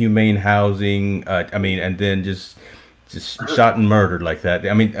 inhumane housing. And then just shot and murdered like that.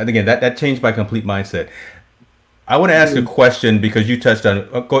 I mean, again, that changed my complete mindset. I want to ask a question because you touched on.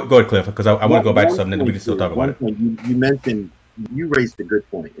 Go ahead, Cliff, because I want to go back to something and we can still talk about it. You mentioned, you raised a good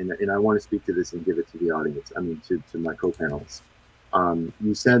point, and I want to speak to this and give it to the audience. I mean, to my co-panelists.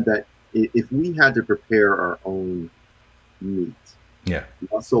 You said that if we had to prepare our own meat,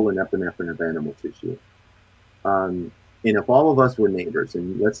 muscle and epinephrine of animal tissue, and if all of us were neighbors,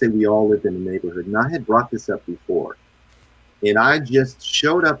 and let's say we all lived in a neighborhood, and I had brought this up before, and I just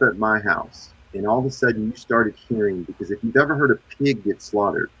showed up at my house, and all of a sudden you started hearing, because if you've ever heard a pig get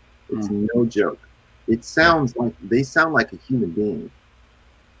slaughtered, it's no joke. It sounds like, they sound like a human being.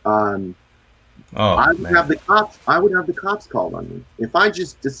 I would have the cops called on me. If I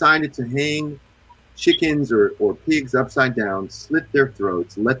just decided to hang chickens or pigs upside down, slit their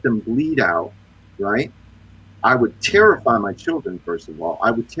throats, let them bleed out, right? I would terrify my children, first of all.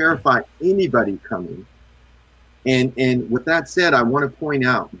 I would terrify anybody coming. And with that said, I want to point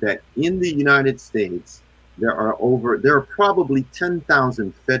out that in the United States, there are probably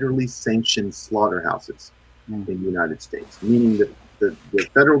 10,000 federally sanctioned slaughterhouses in the United States, meaning that the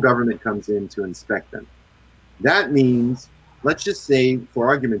federal government comes in to inspect them. That means, let's just say, for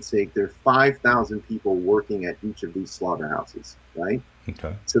argument's sake, there are 5,000 people working at each of these slaughterhouses, right?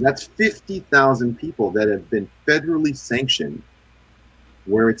 Okay. So that's 50,000 people that have been federally sanctioned,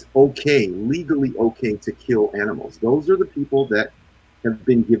 where it's okay, legally okay, to kill animals. Those are the people that have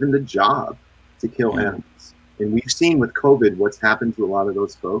been given the job to kill animals. And we've seen with COVID what's happened to a lot of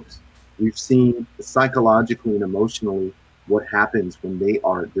those folks. We've seen psychologically and emotionally what happens when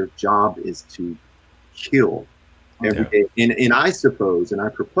their job is to kill every day. And I suppose, and I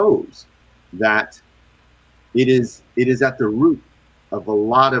propose, that it is at the root of a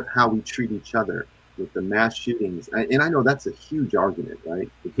lot of how we treat each other with the mass shootings. And I know that's a huge argument, right?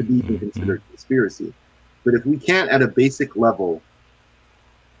 It could be even considered conspiracy. But if we can't, at a basic level,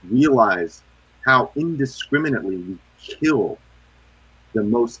 realize how indiscriminately we kill the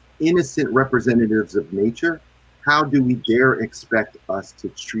most innocent representatives of nature, how do we dare expect us to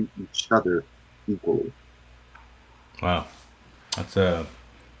treat each other equally? Wow. That's a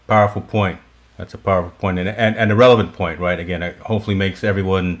powerful point. That's a powerful point, and a relevant point, right? Again, it hopefully makes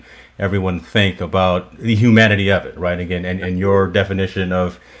everyone think about the humanity of it, right? Again, and your definition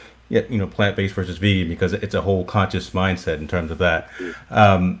of, plant-based versus vegan, because it's a whole conscious mindset in terms of that.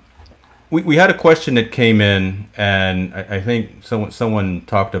 We had a question that came in, and I think someone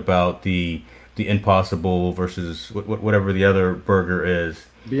talked about the Impossible versus whatever the other burger is.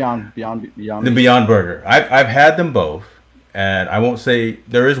 Beyond. The Beyond Burger. I've had them both. And I won't say,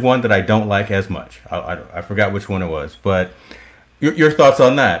 there is one that I don't like as much. I forgot which one it was, but your thoughts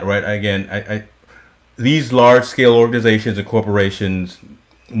on that, right? Again, these large-scale organizations and corporations,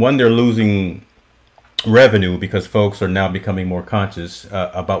 one, they're losing revenue because folks are now becoming more conscious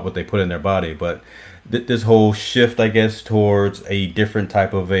about what they put in their body. But this whole shift, I guess, towards a different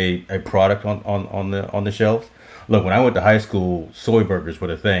type of a product on the shelves. look, when I went to high school, soy burgers were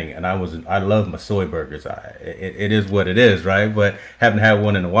the thing, and I love my soy burgers. It is what it is, right? But haven't had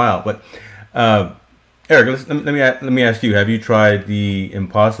one in a while. But Eric, let me ask you: have you tried the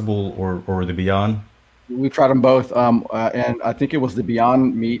Impossible or the Beyond? We've tried them both, and I think it was the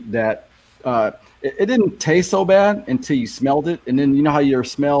Beyond Meat that it didn't taste so bad until you smelled it, and then you know how your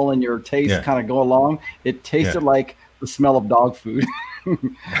smell and your taste kind of go along. It tasted like the smell of dog food.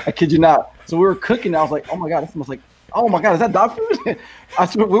 I kid you not. So we were cooking. I was like, "Oh my god, it smells like. Oh my god, is that dog food?" I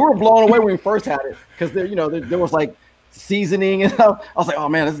swear, we were blown away when we first had it because there was like seasoning and stuff. I was like, "Oh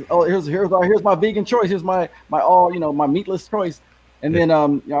man, here's my vegan choice. Here's my all my meatless choice." And then I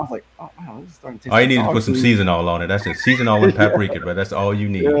was like, "Oh wow, this is starting to taste." All you like need is to put some seasonal on it. That's it. Seasonal and paprika, but that's all you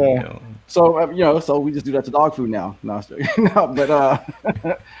need. Yeah. So so we just do that to dog food now. No,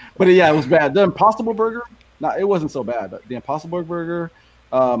 but yeah, it was bad. The Impossible Burger. No, it wasn't so bad. But the Impossible Burger,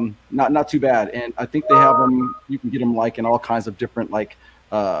 not too bad. And I think they have them. You can get them like in all kinds of different we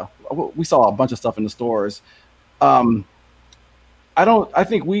saw a bunch of stuff in the stores. I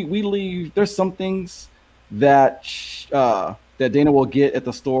think we leave. There's some things that that Dana will get at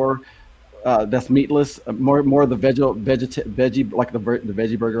the store that's meatless. More of the veggie like the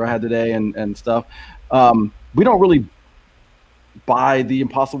veggie burger I had today and stuff. We don't really buy the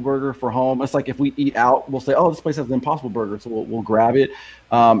Impossible Burger for home. It's like if we eat out, we'll say, "Oh, this place has the Impossible Burger," so we'll grab it,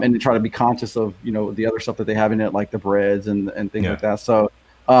 and then try to be conscious of the other stuff that they have in it, like the breads and things like that. So,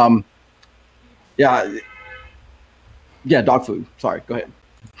 yeah, dog food. Sorry, go ahead.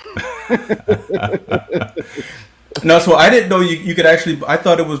 No, so I didn't know you could actually. I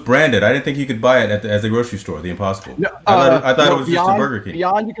thought it was branded. I didn't think you could buy it as a grocery store. The Impossible. No, I thought it was Beyond, just a Burger King.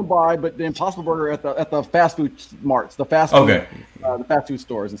 Beyond you can buy, but the Impossible Burger at the fast food marts, the fast food, the fast food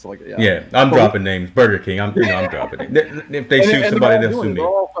stores and stuff like that. Yeah, I'm dropping names. Burger King. I'm dropping it. If they sue somebody, they'll sue me. They're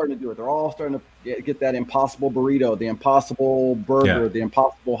all starting to do it. They're all starting to get that Impossible Burrito, the Impossible Burger, the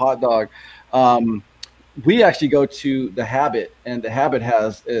Impossible Hot Dog. We actually go to the Habit, and the Habit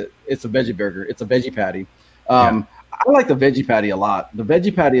has it's a veggie burger. It's a veggie patty. I like the veggie patty a lot. The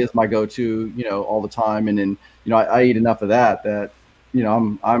veggie patty is my go-to, all the time. And then, I eat enough of that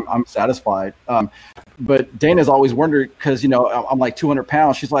I'm satisfied. But Dana's always wondered because, I'm like 200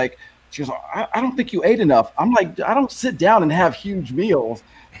 pounds. She goes, I don't think you ate enough. I'm like, I don't sit down and have huge meals.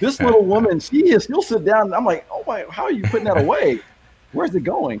 This little woman, she'll sit down. And I'm like, oh my, how are you putting that away? Where's it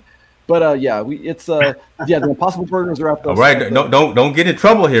going? But the Impossible Burgers are at the. All right, don't get in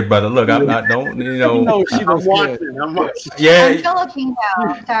trouble here, brother. Look, I'm not. Don't I'm watching. Yeah, I'm Filipino.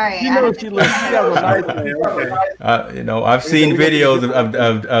 Sorry. She looks. I've seen videos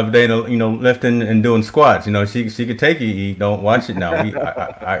of Dana, lifting and doing squats. She could take you. Don't watch it now.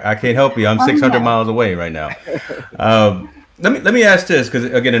 I can't help you. I'm 600 miles away right now. Let me ask this because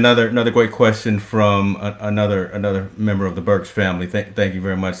again another great question from another member of the Burks family. Thank you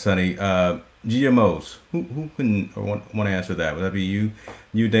very much, Sonny. GMOs. Who can or want to answer that? Would that be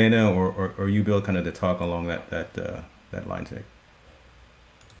you, Dana, or you, Bill? Kind of to talk along that line today.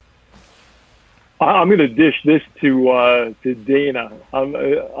 I'm going to dish this to Dana.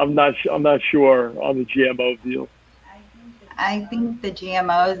 I'm not sure on the GMO deal. I think the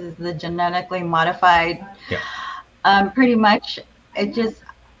GMOs is the genetically modified. Yeah. Pretty much,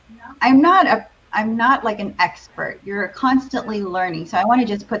 I'm not like an expert. You're constantly learning, so I want to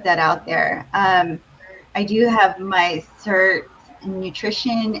just put that out there. I do have my cert in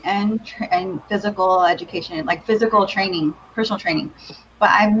nutrition and physical education, like physical training, personal training, but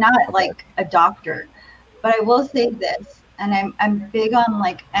I'm not like a doctor. But I will say this, and I'm big on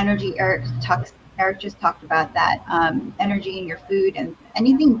like energy. Eric just talked about that, energy in your food and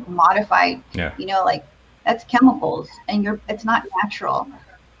anything modified. Yeah. Like that's chemicals, and it's not natural.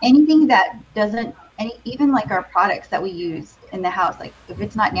 Anything that doesn't, even like our products that we use in the house, like if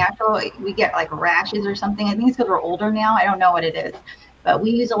it's not natural, we get like rashes or something. I think it's because we're older now. I don't know what it is, but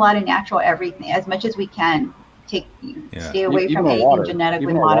we use a lot of natural everything as much as we can. Stay away from anything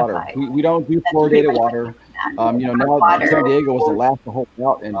genetically modified. We don't do fluoridated water. Now San Diego was the last to hold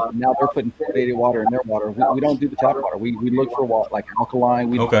out, and now they're putting fluoridated water in their water. We don't do the tap water. We look for water like alkaline.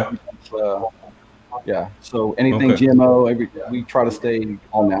 So anything GMO, we try to stay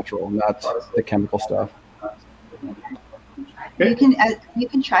all natural, not the chemical stuff. You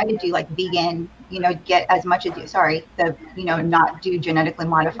can try to do like vegan, get as much as not do genetically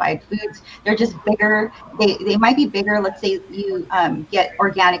modified foods. They're just bigger. They might be bigger. Let's say you get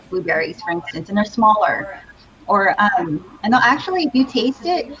organic blueberries, for instance, and they're smaller. Or and they'll actually, if you taste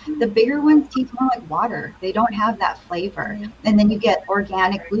it, the bigger ones taste more like water. They don't have that flavor. And then you get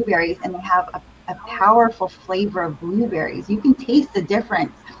organic blueberries, and they have a powerful flavor of blueberries. You can taste the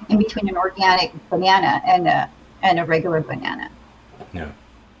difference in between an organic banana and and a regular banana. Yeah.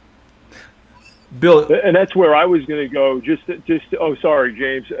 Bill, And that's where I was going to go. Oh, sorry,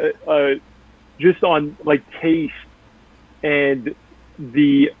 James. Just on like taste and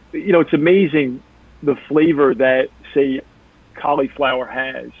it's amazing the flavor that, say, cauliflower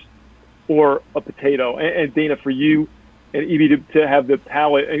has, or a potato. And Dana, for you, and Evie, to have the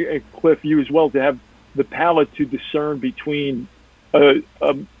palate, and Cliff, you as well, to have the palate to discern between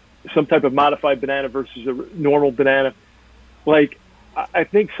some type of modified banana versus a normal banana. Like, I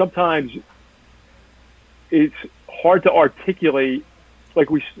think sometimes it's hard to articulate, like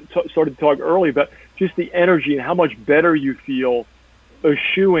we started to talk earlier, about just the energy and how much better you feel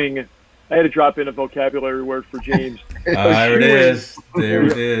eschewing. I had to drop in a vocabulary word for James. There it is. There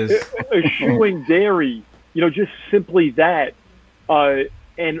it is. Eschewing dairy, just simply that,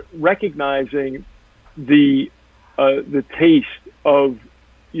 and recognizing the taste of,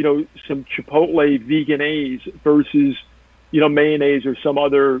 some Chipotle veganese versus, mayonnaise or some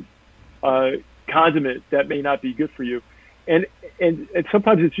other condiment that may not be good for you. And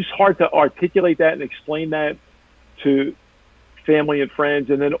sometimes it's just hard to articulate that and explain that to family and friends.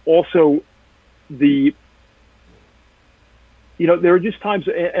 And then also there are just times,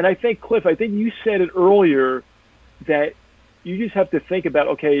 and I think, Cliff, you said it earlier, that you just have to think about,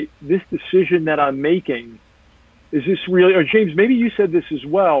 okay, this decision that I'm making, is this really, or James, maybe you said this as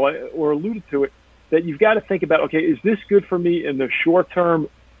well, or alluded to it, that you've got to think about, okay, is this good for me in the short term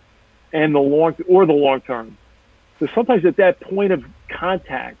and the long term? So sometimes at that point of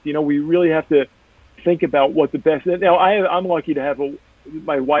contact, we really have to think about what the best. Now, I'm lucky to have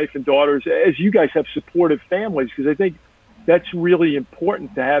my wife and daughters, as you guys have supportive families, because I think that's really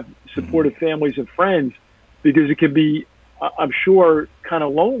important to have supportive families and friends, because it can be, I'm sure, kind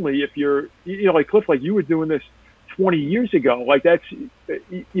of lonely if you're, like Cliff, like you were doing this 20 years ago. Like that's,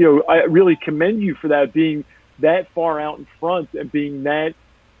 I really commend you for that, being that far out in front and being that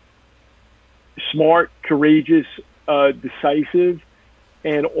smart, courageous, decisive,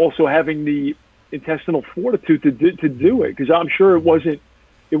 and also having the intestinal fortitude to do it. Because I'm sure it wasn't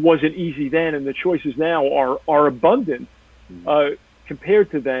easy then, and the choices now are abundant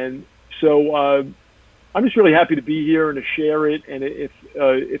compared to then. So I'm just really happy to be here and to share it. And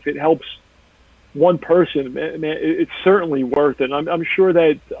if it helps one person, man, it's certainly worth it. And I'm sure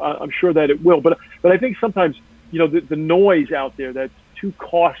that it will. But I think sometimes the noise out there that's too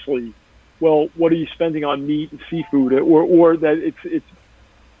costly. Well, what are you spending on meat and seafood, or that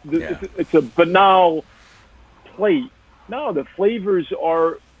it's a banal plate? No, the flavors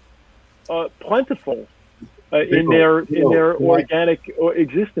are plentiful in their organic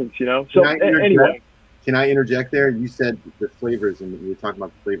existence. So anyway, can I interject there? You said the flavors, and we were talking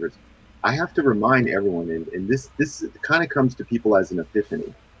about the flavors. I have to remind everyone, and this kind of comes to people as an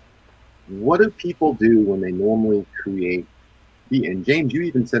epiphany. What do people do when they normally create? And James, you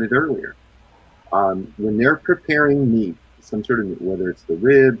even said it earlier. When they're preparing meat, some sort of meat, whether it's the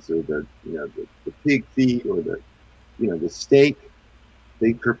ribs or the pig feet or the steak,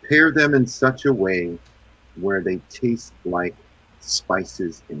 they prepare them in such a way where they taste like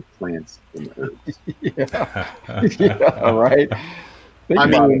spices and plants and herbs. Yeah, right.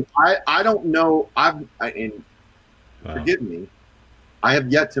 I don't know. Forgive me. I have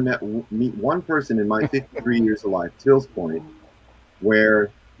yet to meet one person in my 53 years of life, Till's point,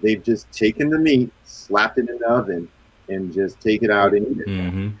 where they've just taken the meat, slapped it in the oven, and just take it out and eat it.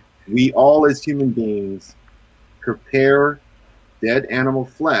 Mm-hmm. We all, as human beings, prepare dead animal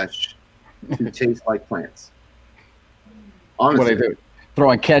flesh to taste like plants. Honestly. What do they do?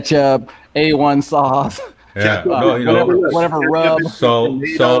 Throwing ketchup, A1 sauce. Yeah, whatever rub. Salt,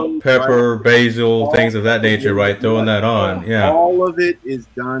 pepper, basil, things of that nature, right? Throwing that on. Yeah. All of it is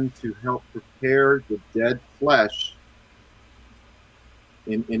done to help prepare the dead flesh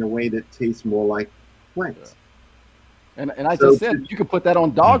in a way that tastes more like plants. And I just said you could put that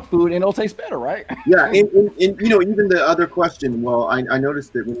on dog food and it'll taste better, right? Yeah, and even the other question. Well, I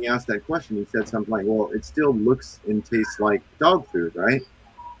noticed that when he asked that question, he said something like, "Well, it still looks and tastes like dog food, right?"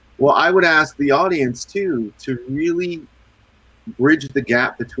 Well, I would ask the audience too to really bridge the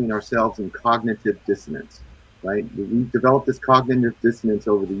gap between ourselves and cognitive dissonance, right? We've developed this cognitive dissonance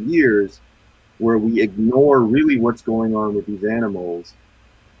over the years where we ignore really what's going on with these animals.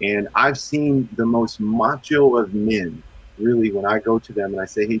 And I've seen the most macho of men, really, when I go to them and I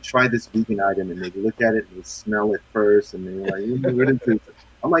say, "Hey, try this vegan item," and they look at it and they smell it first, and they're like, "What is it?"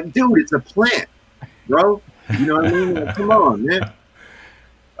 I'm like, "Dude, it's a plant, bro." You know what I mean? Like, come on, man.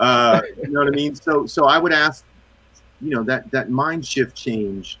 You know what I mean? So I would ask, that mind shift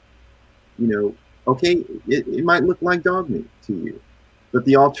change. Okay, it might look like dog meat to you, But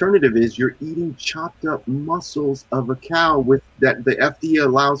the alternative is you're eating chopped up muscles of a cow with that the FDA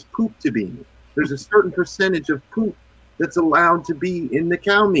allows poop to be in it. There's a certain percentage of poop that's allowed to be in the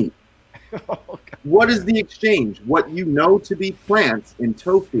cow meat. What is the exchange? What you know to be plants and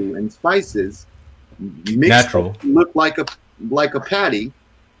tofu and spices mixed natural look like a patty.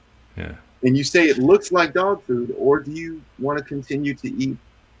 Yeah. And you say it looks like dog food, or do you want to continue to eat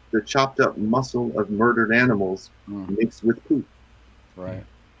the chopped up muscle of murdered animals mixed with poop? Right.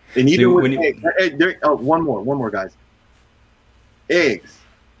 And even See, with eggs, one more, guys. Eggs.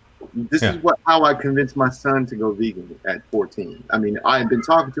 This is how I convinced my son to go vegan at 14. I mean, I had been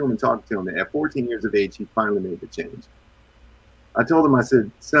talking to him, and at 14 years of age, he finally made the change. I told him, I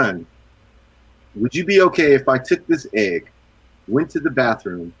said, son, would you be okay if I took this egg, went to the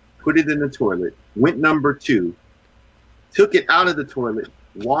bathroom, put it in the toilet, went number 2, took it out of the toilet,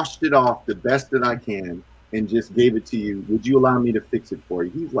 washed it off the best that I can, and just gave it to you? Would you allow me to fix it for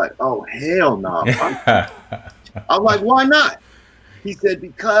you? He's like, oh, hell no. I'm like, why not? He said,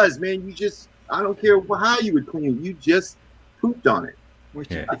 because, man, I don't care how you would clean it. You just pooped on it.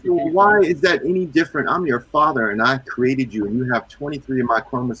 Yeah. I said, well, why is that any different? I'm your father, and I created you, and you have 23 of my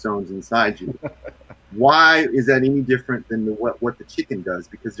chromosomes inside you. Why is that any different than what the chicken does?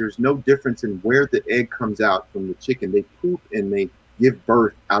 Because there's no difference in where the egg comes out from the chicken. They poop and they give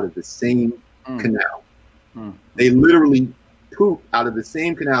birth out of the same canal. They literally poop out of the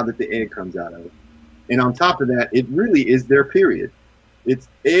same canal that the egg comes out of. And on top of that, it really is their period. It's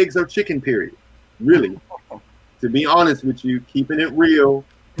eggs or chicken, period. Really. To be honest with you, keeping it real.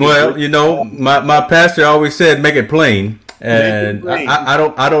 Well, you know, my pastor always said, make it plain. And I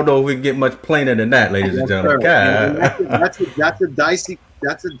don't know if we can get much plainer than that, ladies and gentlemen. That's a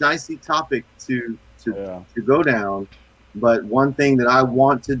dicey topic to go down. But one thing that I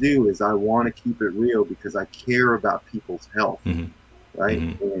want to do is I want to keep it real because I care about people's health, right?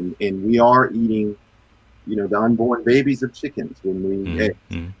 And we are eating, you know, the unborn babies of chickens when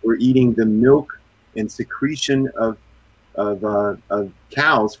we're eating the milk and secretion of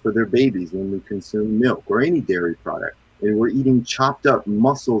cows for their babies when we consume milk or any dairy product, and we're eating chopped up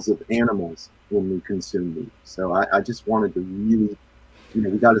muscles of animals when we consume meat. So I just wanted to really, you know,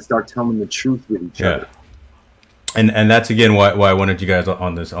 we got to start telling the truth with each other. And that's again why I wanted you guys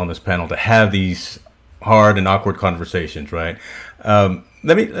on this panel to have these hard and awkward conversations, right?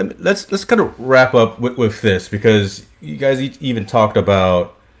 Let's kind of wrap up with this, because you guys even talked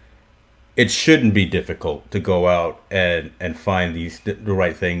about it shouldn't be difficult to go out and find the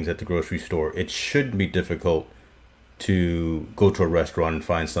right things at the grocery store. It shouldn't be difficult to go to a restaurant and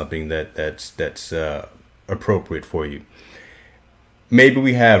find something that's appropriate for you. Maybe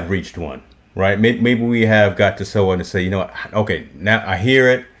we have reached one. Right? Maybe we have got to someone to say, you know, okay, now I hear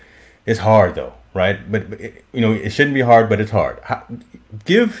it. It's hard though, right? But you know, it shouldn't be hard, but it's hard.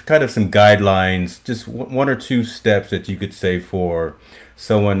 Give kind of some guidelines, just one or two steps that you could say for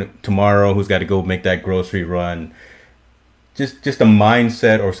someone tomorrow who's got to go make that grocery run. Just a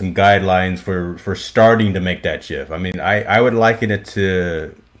mindset or some guidelines for starting to make that shift. I mean, I would liken it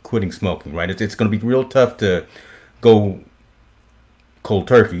to quitting smoking, right? It's going to be real tough to go cold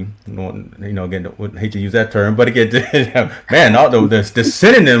turkey. You know, again, I hate to use that term, but again, man, all the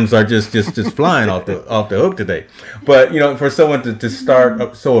synonyms are just flying off the hook today. But you know, for someone to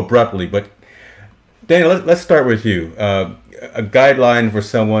start so abruptly. But Daniel, let's start with you. A guideline for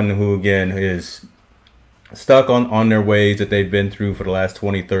someone who again is stuck on their ways that they've been through for the last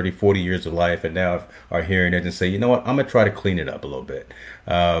 20, 30, 40 years of life, and now are hearing it and say, you know what, I'm gonna try to clean it up a little bit.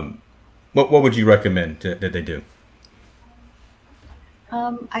 What would you recommend that they do?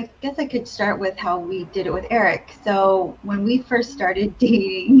 I guess I could start with how we did it with Eric. So when we first started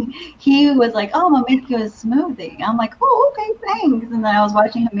dating, he was like, oh, I'm going to make you a smoothie. I'm like, oh, okay, thanks. And then I was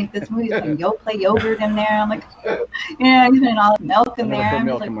watching him make the smoothie, like play yogurt in there. I'm like, yeah, he's putting all the milk in there. Put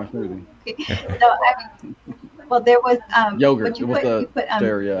milk like, in my smoothie. Okay. So, I mean, well, there was yogurt. You put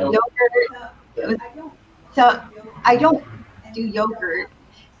yogurt. Yeah. So I don't do yogurt.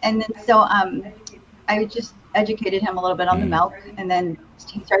 And then so I just educated him a little bit on the milk, and then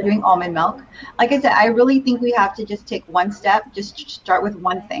he started doing almond milk. Like I said, I really think we have to just take one step, just start with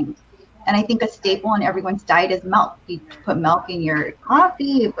one thing. And I think a staple in everyone's diet is milk. You put milk in your coffee,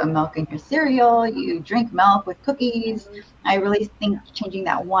 you put milk in your cereal, you drink milk with cookies. I really think changing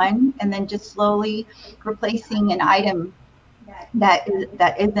that one, and then just slowly replacing an item that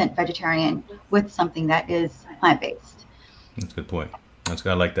isn't vegetarian with something that is plant-based. That's a good point.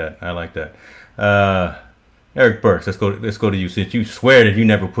 I like that. Eric Burks, let's go to you. Since you swear that you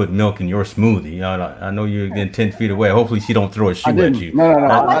never put milk in your smoothie, I know you're again 10 feet away. Hopefully she don't throw a shoe at you.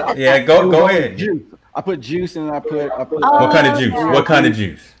 No. Yeah, go ahead. I put juice and I put What kind of juice? yeah. What kind of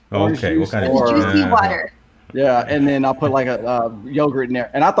juice? Orange Okay, juice what kind of or- juice? Juicy water. yeah, and then I'll put like a yogurt in there,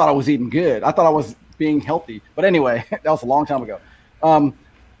 and I thought I was eating good. I thought I was being healthy, but anyway, that was a long time ago.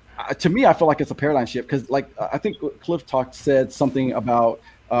 To me, I feel like it's a paradigm shift because, like, I think Cliff said something about,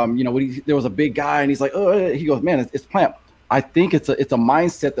 when there was a big guy and he's like, oh, he goes, man, it's plant. I think it's a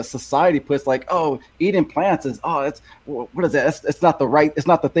mindset that society puts like, oh, eating plants is, what is that? It's not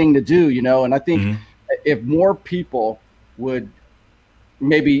the thing to do, And I think if more people would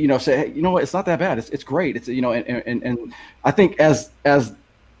maybe, say, hey, you know what, it's not that bad. It's great. It's, and I think as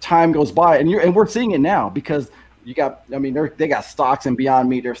time goes by and we're seeing it now because you got, they got stocks in Beyond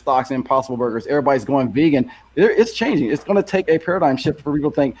Meat, there's stocks in Impossible Burgers. Everybody's going vegan. It's changing. It's going to take a paradigm shift for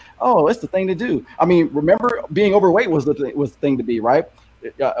people to think, oh, it's the thing to do. Remember being overweight was the thing to be, right?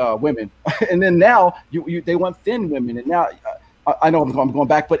 Women. And then now they want thin women. And now I know I'm going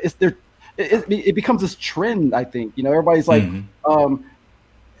back, but it becomes this trend, I think. Everybody's like,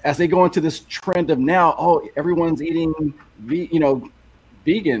 as they go into this trend of now, oh, everyone's eating,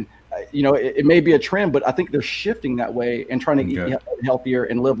 vegan. It may be a trend, but I think they're shifting that way and trying to eat healthier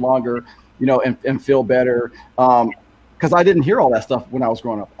and live longer, and feel better. Because I didn't hear all that stuff when I was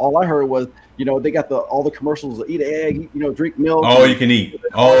growing up. All I heard was, they got all the commercials: eat an egg, drink milk. All you can eat,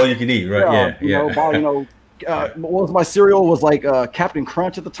 right? Yeah. What was my cereal was like Captain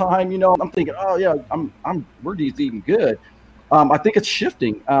Crunch at the time. I'm thinking, oh yeah, we're just eating good. I think it's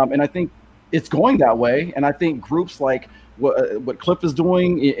shifting, and I think it's going that way. And I think groups like what Cliff is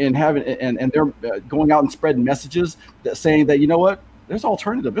doing and having and they're going out and spreading messages that saying that, you know what, there's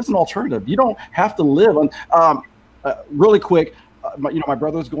alternative. There's an alternative. You don't have to live on. Really quick, my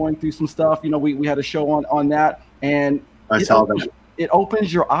brother's going through some stuff. We had a show on that, and I saw that. It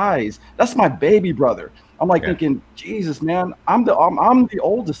opens your eyes. That's my baby brother. I'm like thinking, Jesus, man, I'm the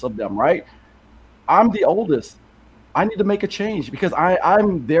oldest of them, right? I'm the oldest. I need to make a change because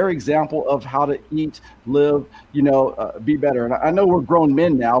I'm their example of how to eat, live, be better. And I know we're grown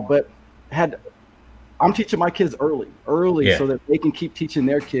men now, but I'm teaching my kids early so that they can keep teaching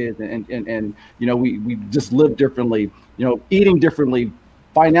their kids and we just live differently, eating differently,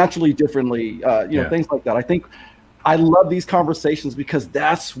 financially differently, things like that. I think I love these conversations because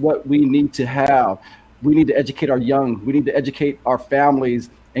that's what we need to have. We need to educate our young. We need to educate our families.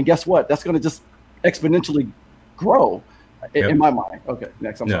 And guess what? That's going to just exponentially grow in my mind. Okay,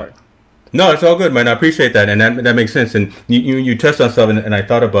 next. I'm sorry. No, it's all good, man. I appreciate that, and that makes sense. And you touched on something, and I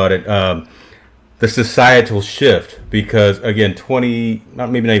thought about it. The societal shift, because again, maybe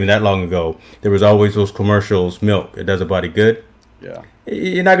not even that long ago, there was always those commercials. Milk, it does a body good. Yeah,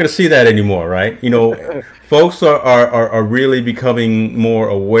 you're not going to see that anymore, right? Folks are really becoming more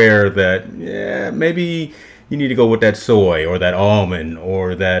aware that maybe you need to go with that soy or that almond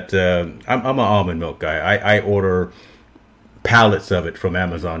or that. I'm an almond milk guy. I order pallets of it from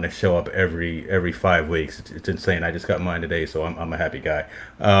Amazon that show up every 5 weeks. It's insane. I just got mine today, so I'm a happy guy.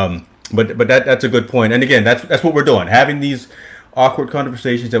 But that's a good point. And again, that's what we're doing. Having these awkward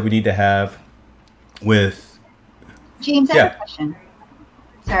conversations that we need to have with. James, I have a question.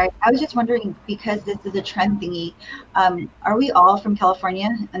 Sorry, I was just wondering, because this is a trend thingy, are we all from California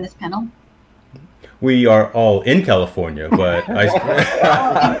on this panel? We are all in California, but yes.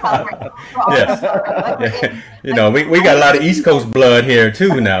 We got a lot of East Coast blood here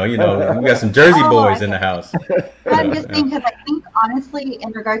too now. We got some Jersey boys in the house. I'm just saying because I think honestly,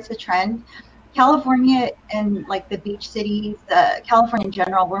 in regards to trend, California and like the beach cities, California in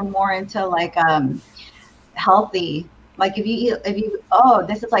general, we're more into like healthy. Like if you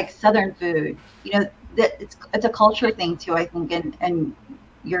this is like Southern food. It's a culture thing too. I think and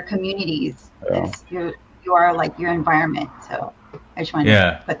your communities, you are like your environment. So I just wanted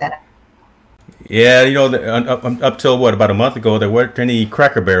to put that out. Yeah, up till about a month ago, there weren't any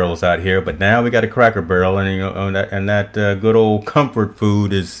Cracker Barrels out here, but now we got a Cracker Barrel, and that good old comfort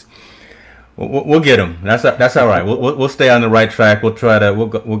food is. We'll get them. That's all right. We'll stay on the right track. We'll try to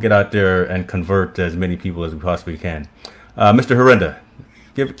we'll get out there and convert as many people as we possibly can. Mr. Herinda,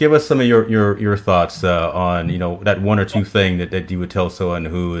 give us some of your thoughts on that one or two thing that you would tell someone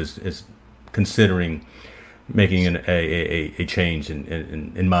who is considering making a change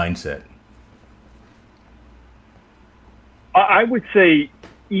in mindset. I would say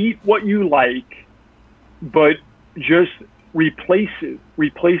eat what you like, but just replace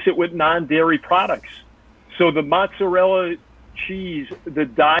it with non-dairy products. So the mozzarella cheese, the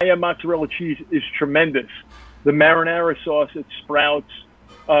Daiya mozzarella cheese is tremendous. The marinara sauce at Sprouts,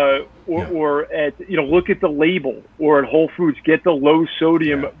 or at look at the label, or at Whole Foods, get the low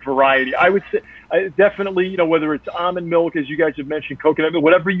sodium variety. I would say definitely whether it's almond milk, as you guys have mentioned, coconut milk,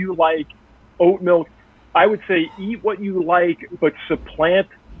 whatever you like, oat milk, I would say eat what you like, but supplant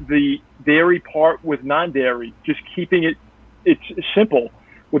the dairy part with non-dairy. Just keeping it's simple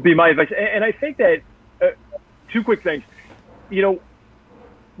would be my advice. And I think that two quick things.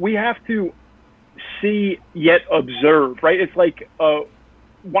 We have to see yet observe, right? It's like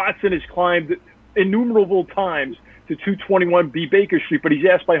Watson has climbed innumerable times to 221 B Baker Street, but he's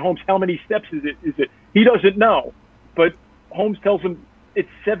asked by Holmes, how many steps is it? He doesn't know, but Holmes tells him it's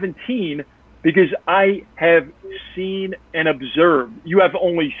 17 because I have seen and observed. You have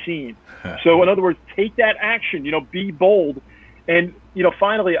only seen. So in other words, take that action, be bold. And,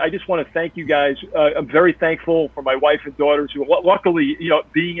 finally, I just want to thank you guys. I'm very thankful for my wife and daughters who luckily,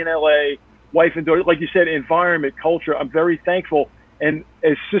 being in LA, wife and daughter, like you said, environment, culture, I'm very thankful. And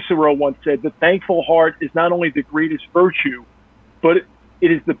as Cicero once said, the thankful heart is not only the greatest virtue, but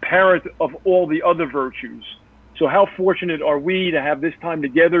it is the parent of all the other virtues. So how fortunate are we to have this time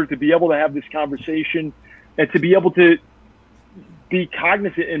together, to be able to have this conversation, and to be able to be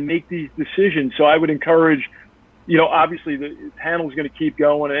cognizant and make these decisions. So I would encourage, obviously the panel is going to keep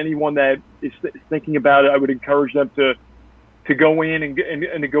going, and anyone that is thinking about it, I would encourage them to go in and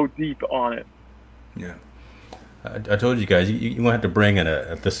to go deep on it. Yeah. I told you guys, you won't have to bring in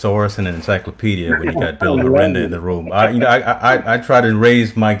a thesaurus and an encyclopedia when you got Bill and Miranda in the room. I try to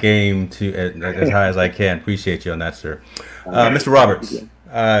raise my game to as high as I can. Appreciate you on that, sir. Mr. Roberts,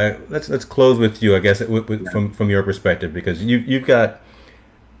 let's close with you, I guess, from your perspective, because you've got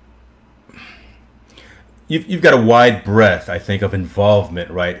a wide breadth, I think, of involvement,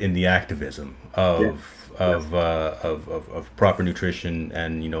 right, in the activism of proper nutrition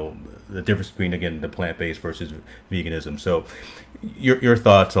and the difference between, again, the plant-based versus veganism. So your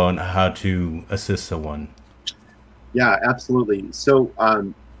thoughts on how to assist someone? Yeah, absolutely. So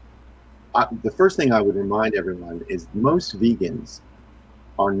the first thing I would remind everyone is most vegans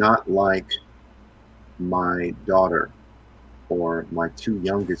are not like my daughter or my two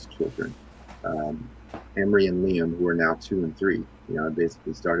youngest children, Emery and Liam, who are now 2 and 3. I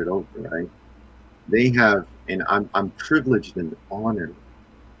basically started over, right? They have, and I'm privileged and honored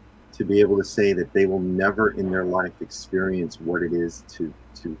to be able to say that they will never in their life experience what it is to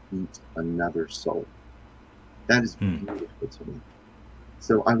eat another soul. That is beautiful to me.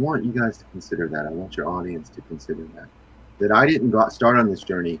 So I want you guys to consider that. I want your audience to consider that I didn't start on this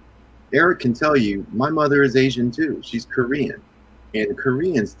journey. Eric can tell you, my mother is Asian too. She's Korean, and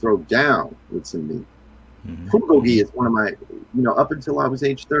Koreans throw down with some meat. Bulgogi is one of my, up until I was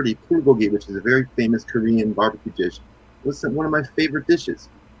age 30, bulgogi, which is a very famous Korean barbecue dish, was one of my favorite dishes.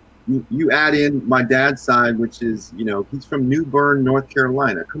 You add in my dad's side, which is, he's from New Bern, North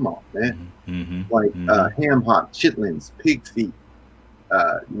Carolina. Come on, man. Ham hock, chitlins, pig feet,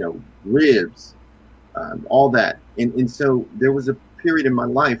 ribs, all that. And so there was a period in my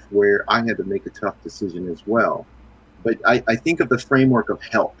life where I had to make a tough decision as well. But I think of the framework of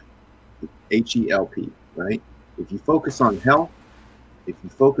HELP, HELP, right? If you focus on health, if you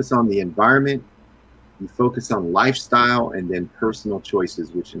focus on the environment, you focus on lifestyle, and then personal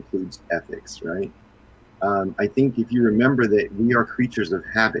choices, which includes ethics, right? I think if you remember that we are creatures of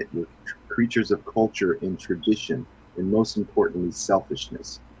habit, we're creatures of culture and tradition, and most importantly,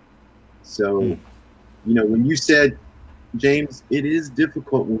 selfishness. So, when you said, James, it is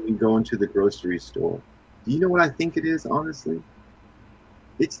difficult when we go into the grocery store. Do you know what I think it is, honestly?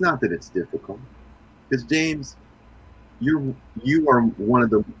 It's not that it's difficult. Because, James, you are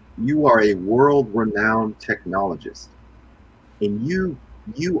a world-renowned technologist, and you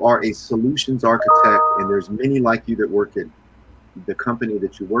are a solutions architect, and there's many like you that work at the company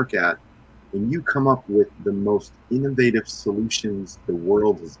that you work at, and you come up with the most innovative solutions the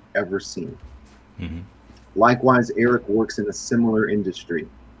world has ever seen. Likewise, Eric works in a similar industry.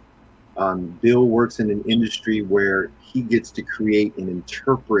 Bill works in an industry where he gets to create and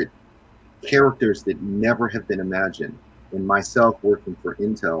interpret characters that never have been imagined. And myself working for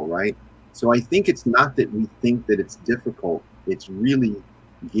Intel, right? So I think it's not that we think that it's difficult. It's really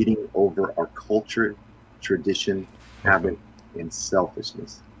getting over our culture, tradition, habit, and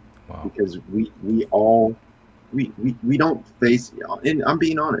selfishness. Wow. Because we don't face, and I'm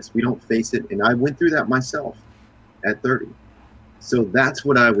being honest, we don't face it. And I went through that myself at 30. So that's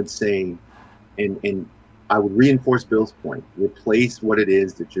what I would say. And I would reinforce Bill's point. Replace what it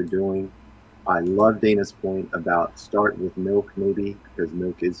is that you're doing. I love Dana's point about start with milk, maybe, because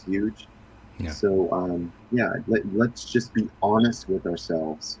milk is huge. Yeah. So, let's just be honest with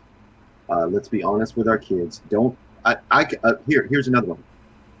ourselves. Let's be honest with our kids. Here's another one.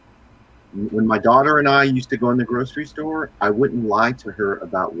 When my daughter and I used to go in the grocery store, I wouldn't lie to her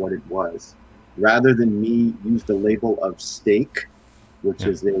about what it was. Rather than me use the label of steak, which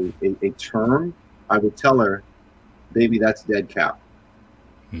is a term, I would tell her, baby, that's dead cow.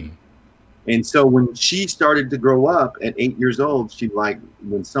 Hmm. And so when she started to grow up at 8 years old, she like,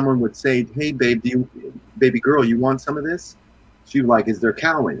 when someone would say, hey, baby girl, you want some of this? She was like, is there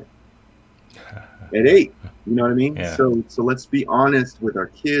cow in it? At 8, you know what I mean? Yeah. So let's be honest with our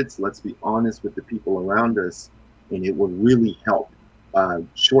kids. Let's be honest with the people around us. And it will really help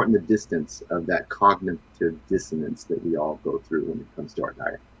shorten the distance of that cognitive dissonance that we all go through when it comes to our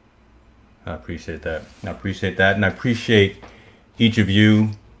diet. I appreciate that. And I appreciate each of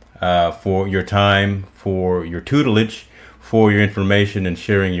you for your time, for your tutelage, for your information and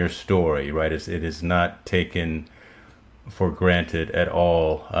sharing your story, right? It is not taken for granted at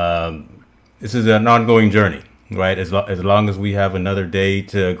all. This is an ongoing journey, right? As long as we have another day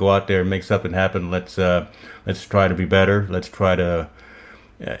to go out there and make something happen, let's try to be better. Let's try to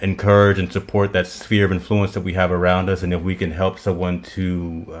encourage and support that sphere of influence that we have around us. And if we can help someone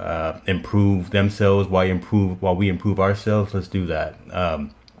to improve themselves while we improve ourselves, let's do that.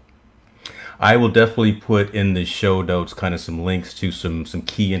 I will definitely put in the show notes kind of some links to some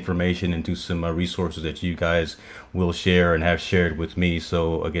key information and to some resources that you guys will share and have shared with me.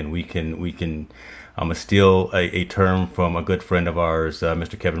 So again, we can I'm gonna steal a term from a good friend of ours,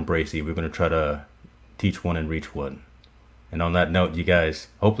 Mr. Kevin Bracey. We're gonna try to teach one and reach one. And on that note, you guys,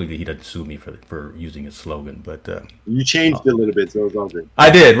 hopefully he doesn't sue me for using his slogan, but you changed it a little bit, so it's all good. I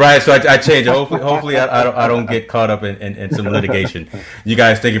did, right? So I changed it. Hopefully I don't get caught up in some litigation. You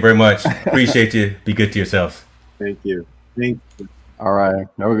guys, thank you very much. Appreciate you. Be good to yourselves. Thank you. Thank you. All right.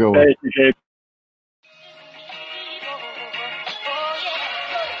 There we go. Thank you, Gabe.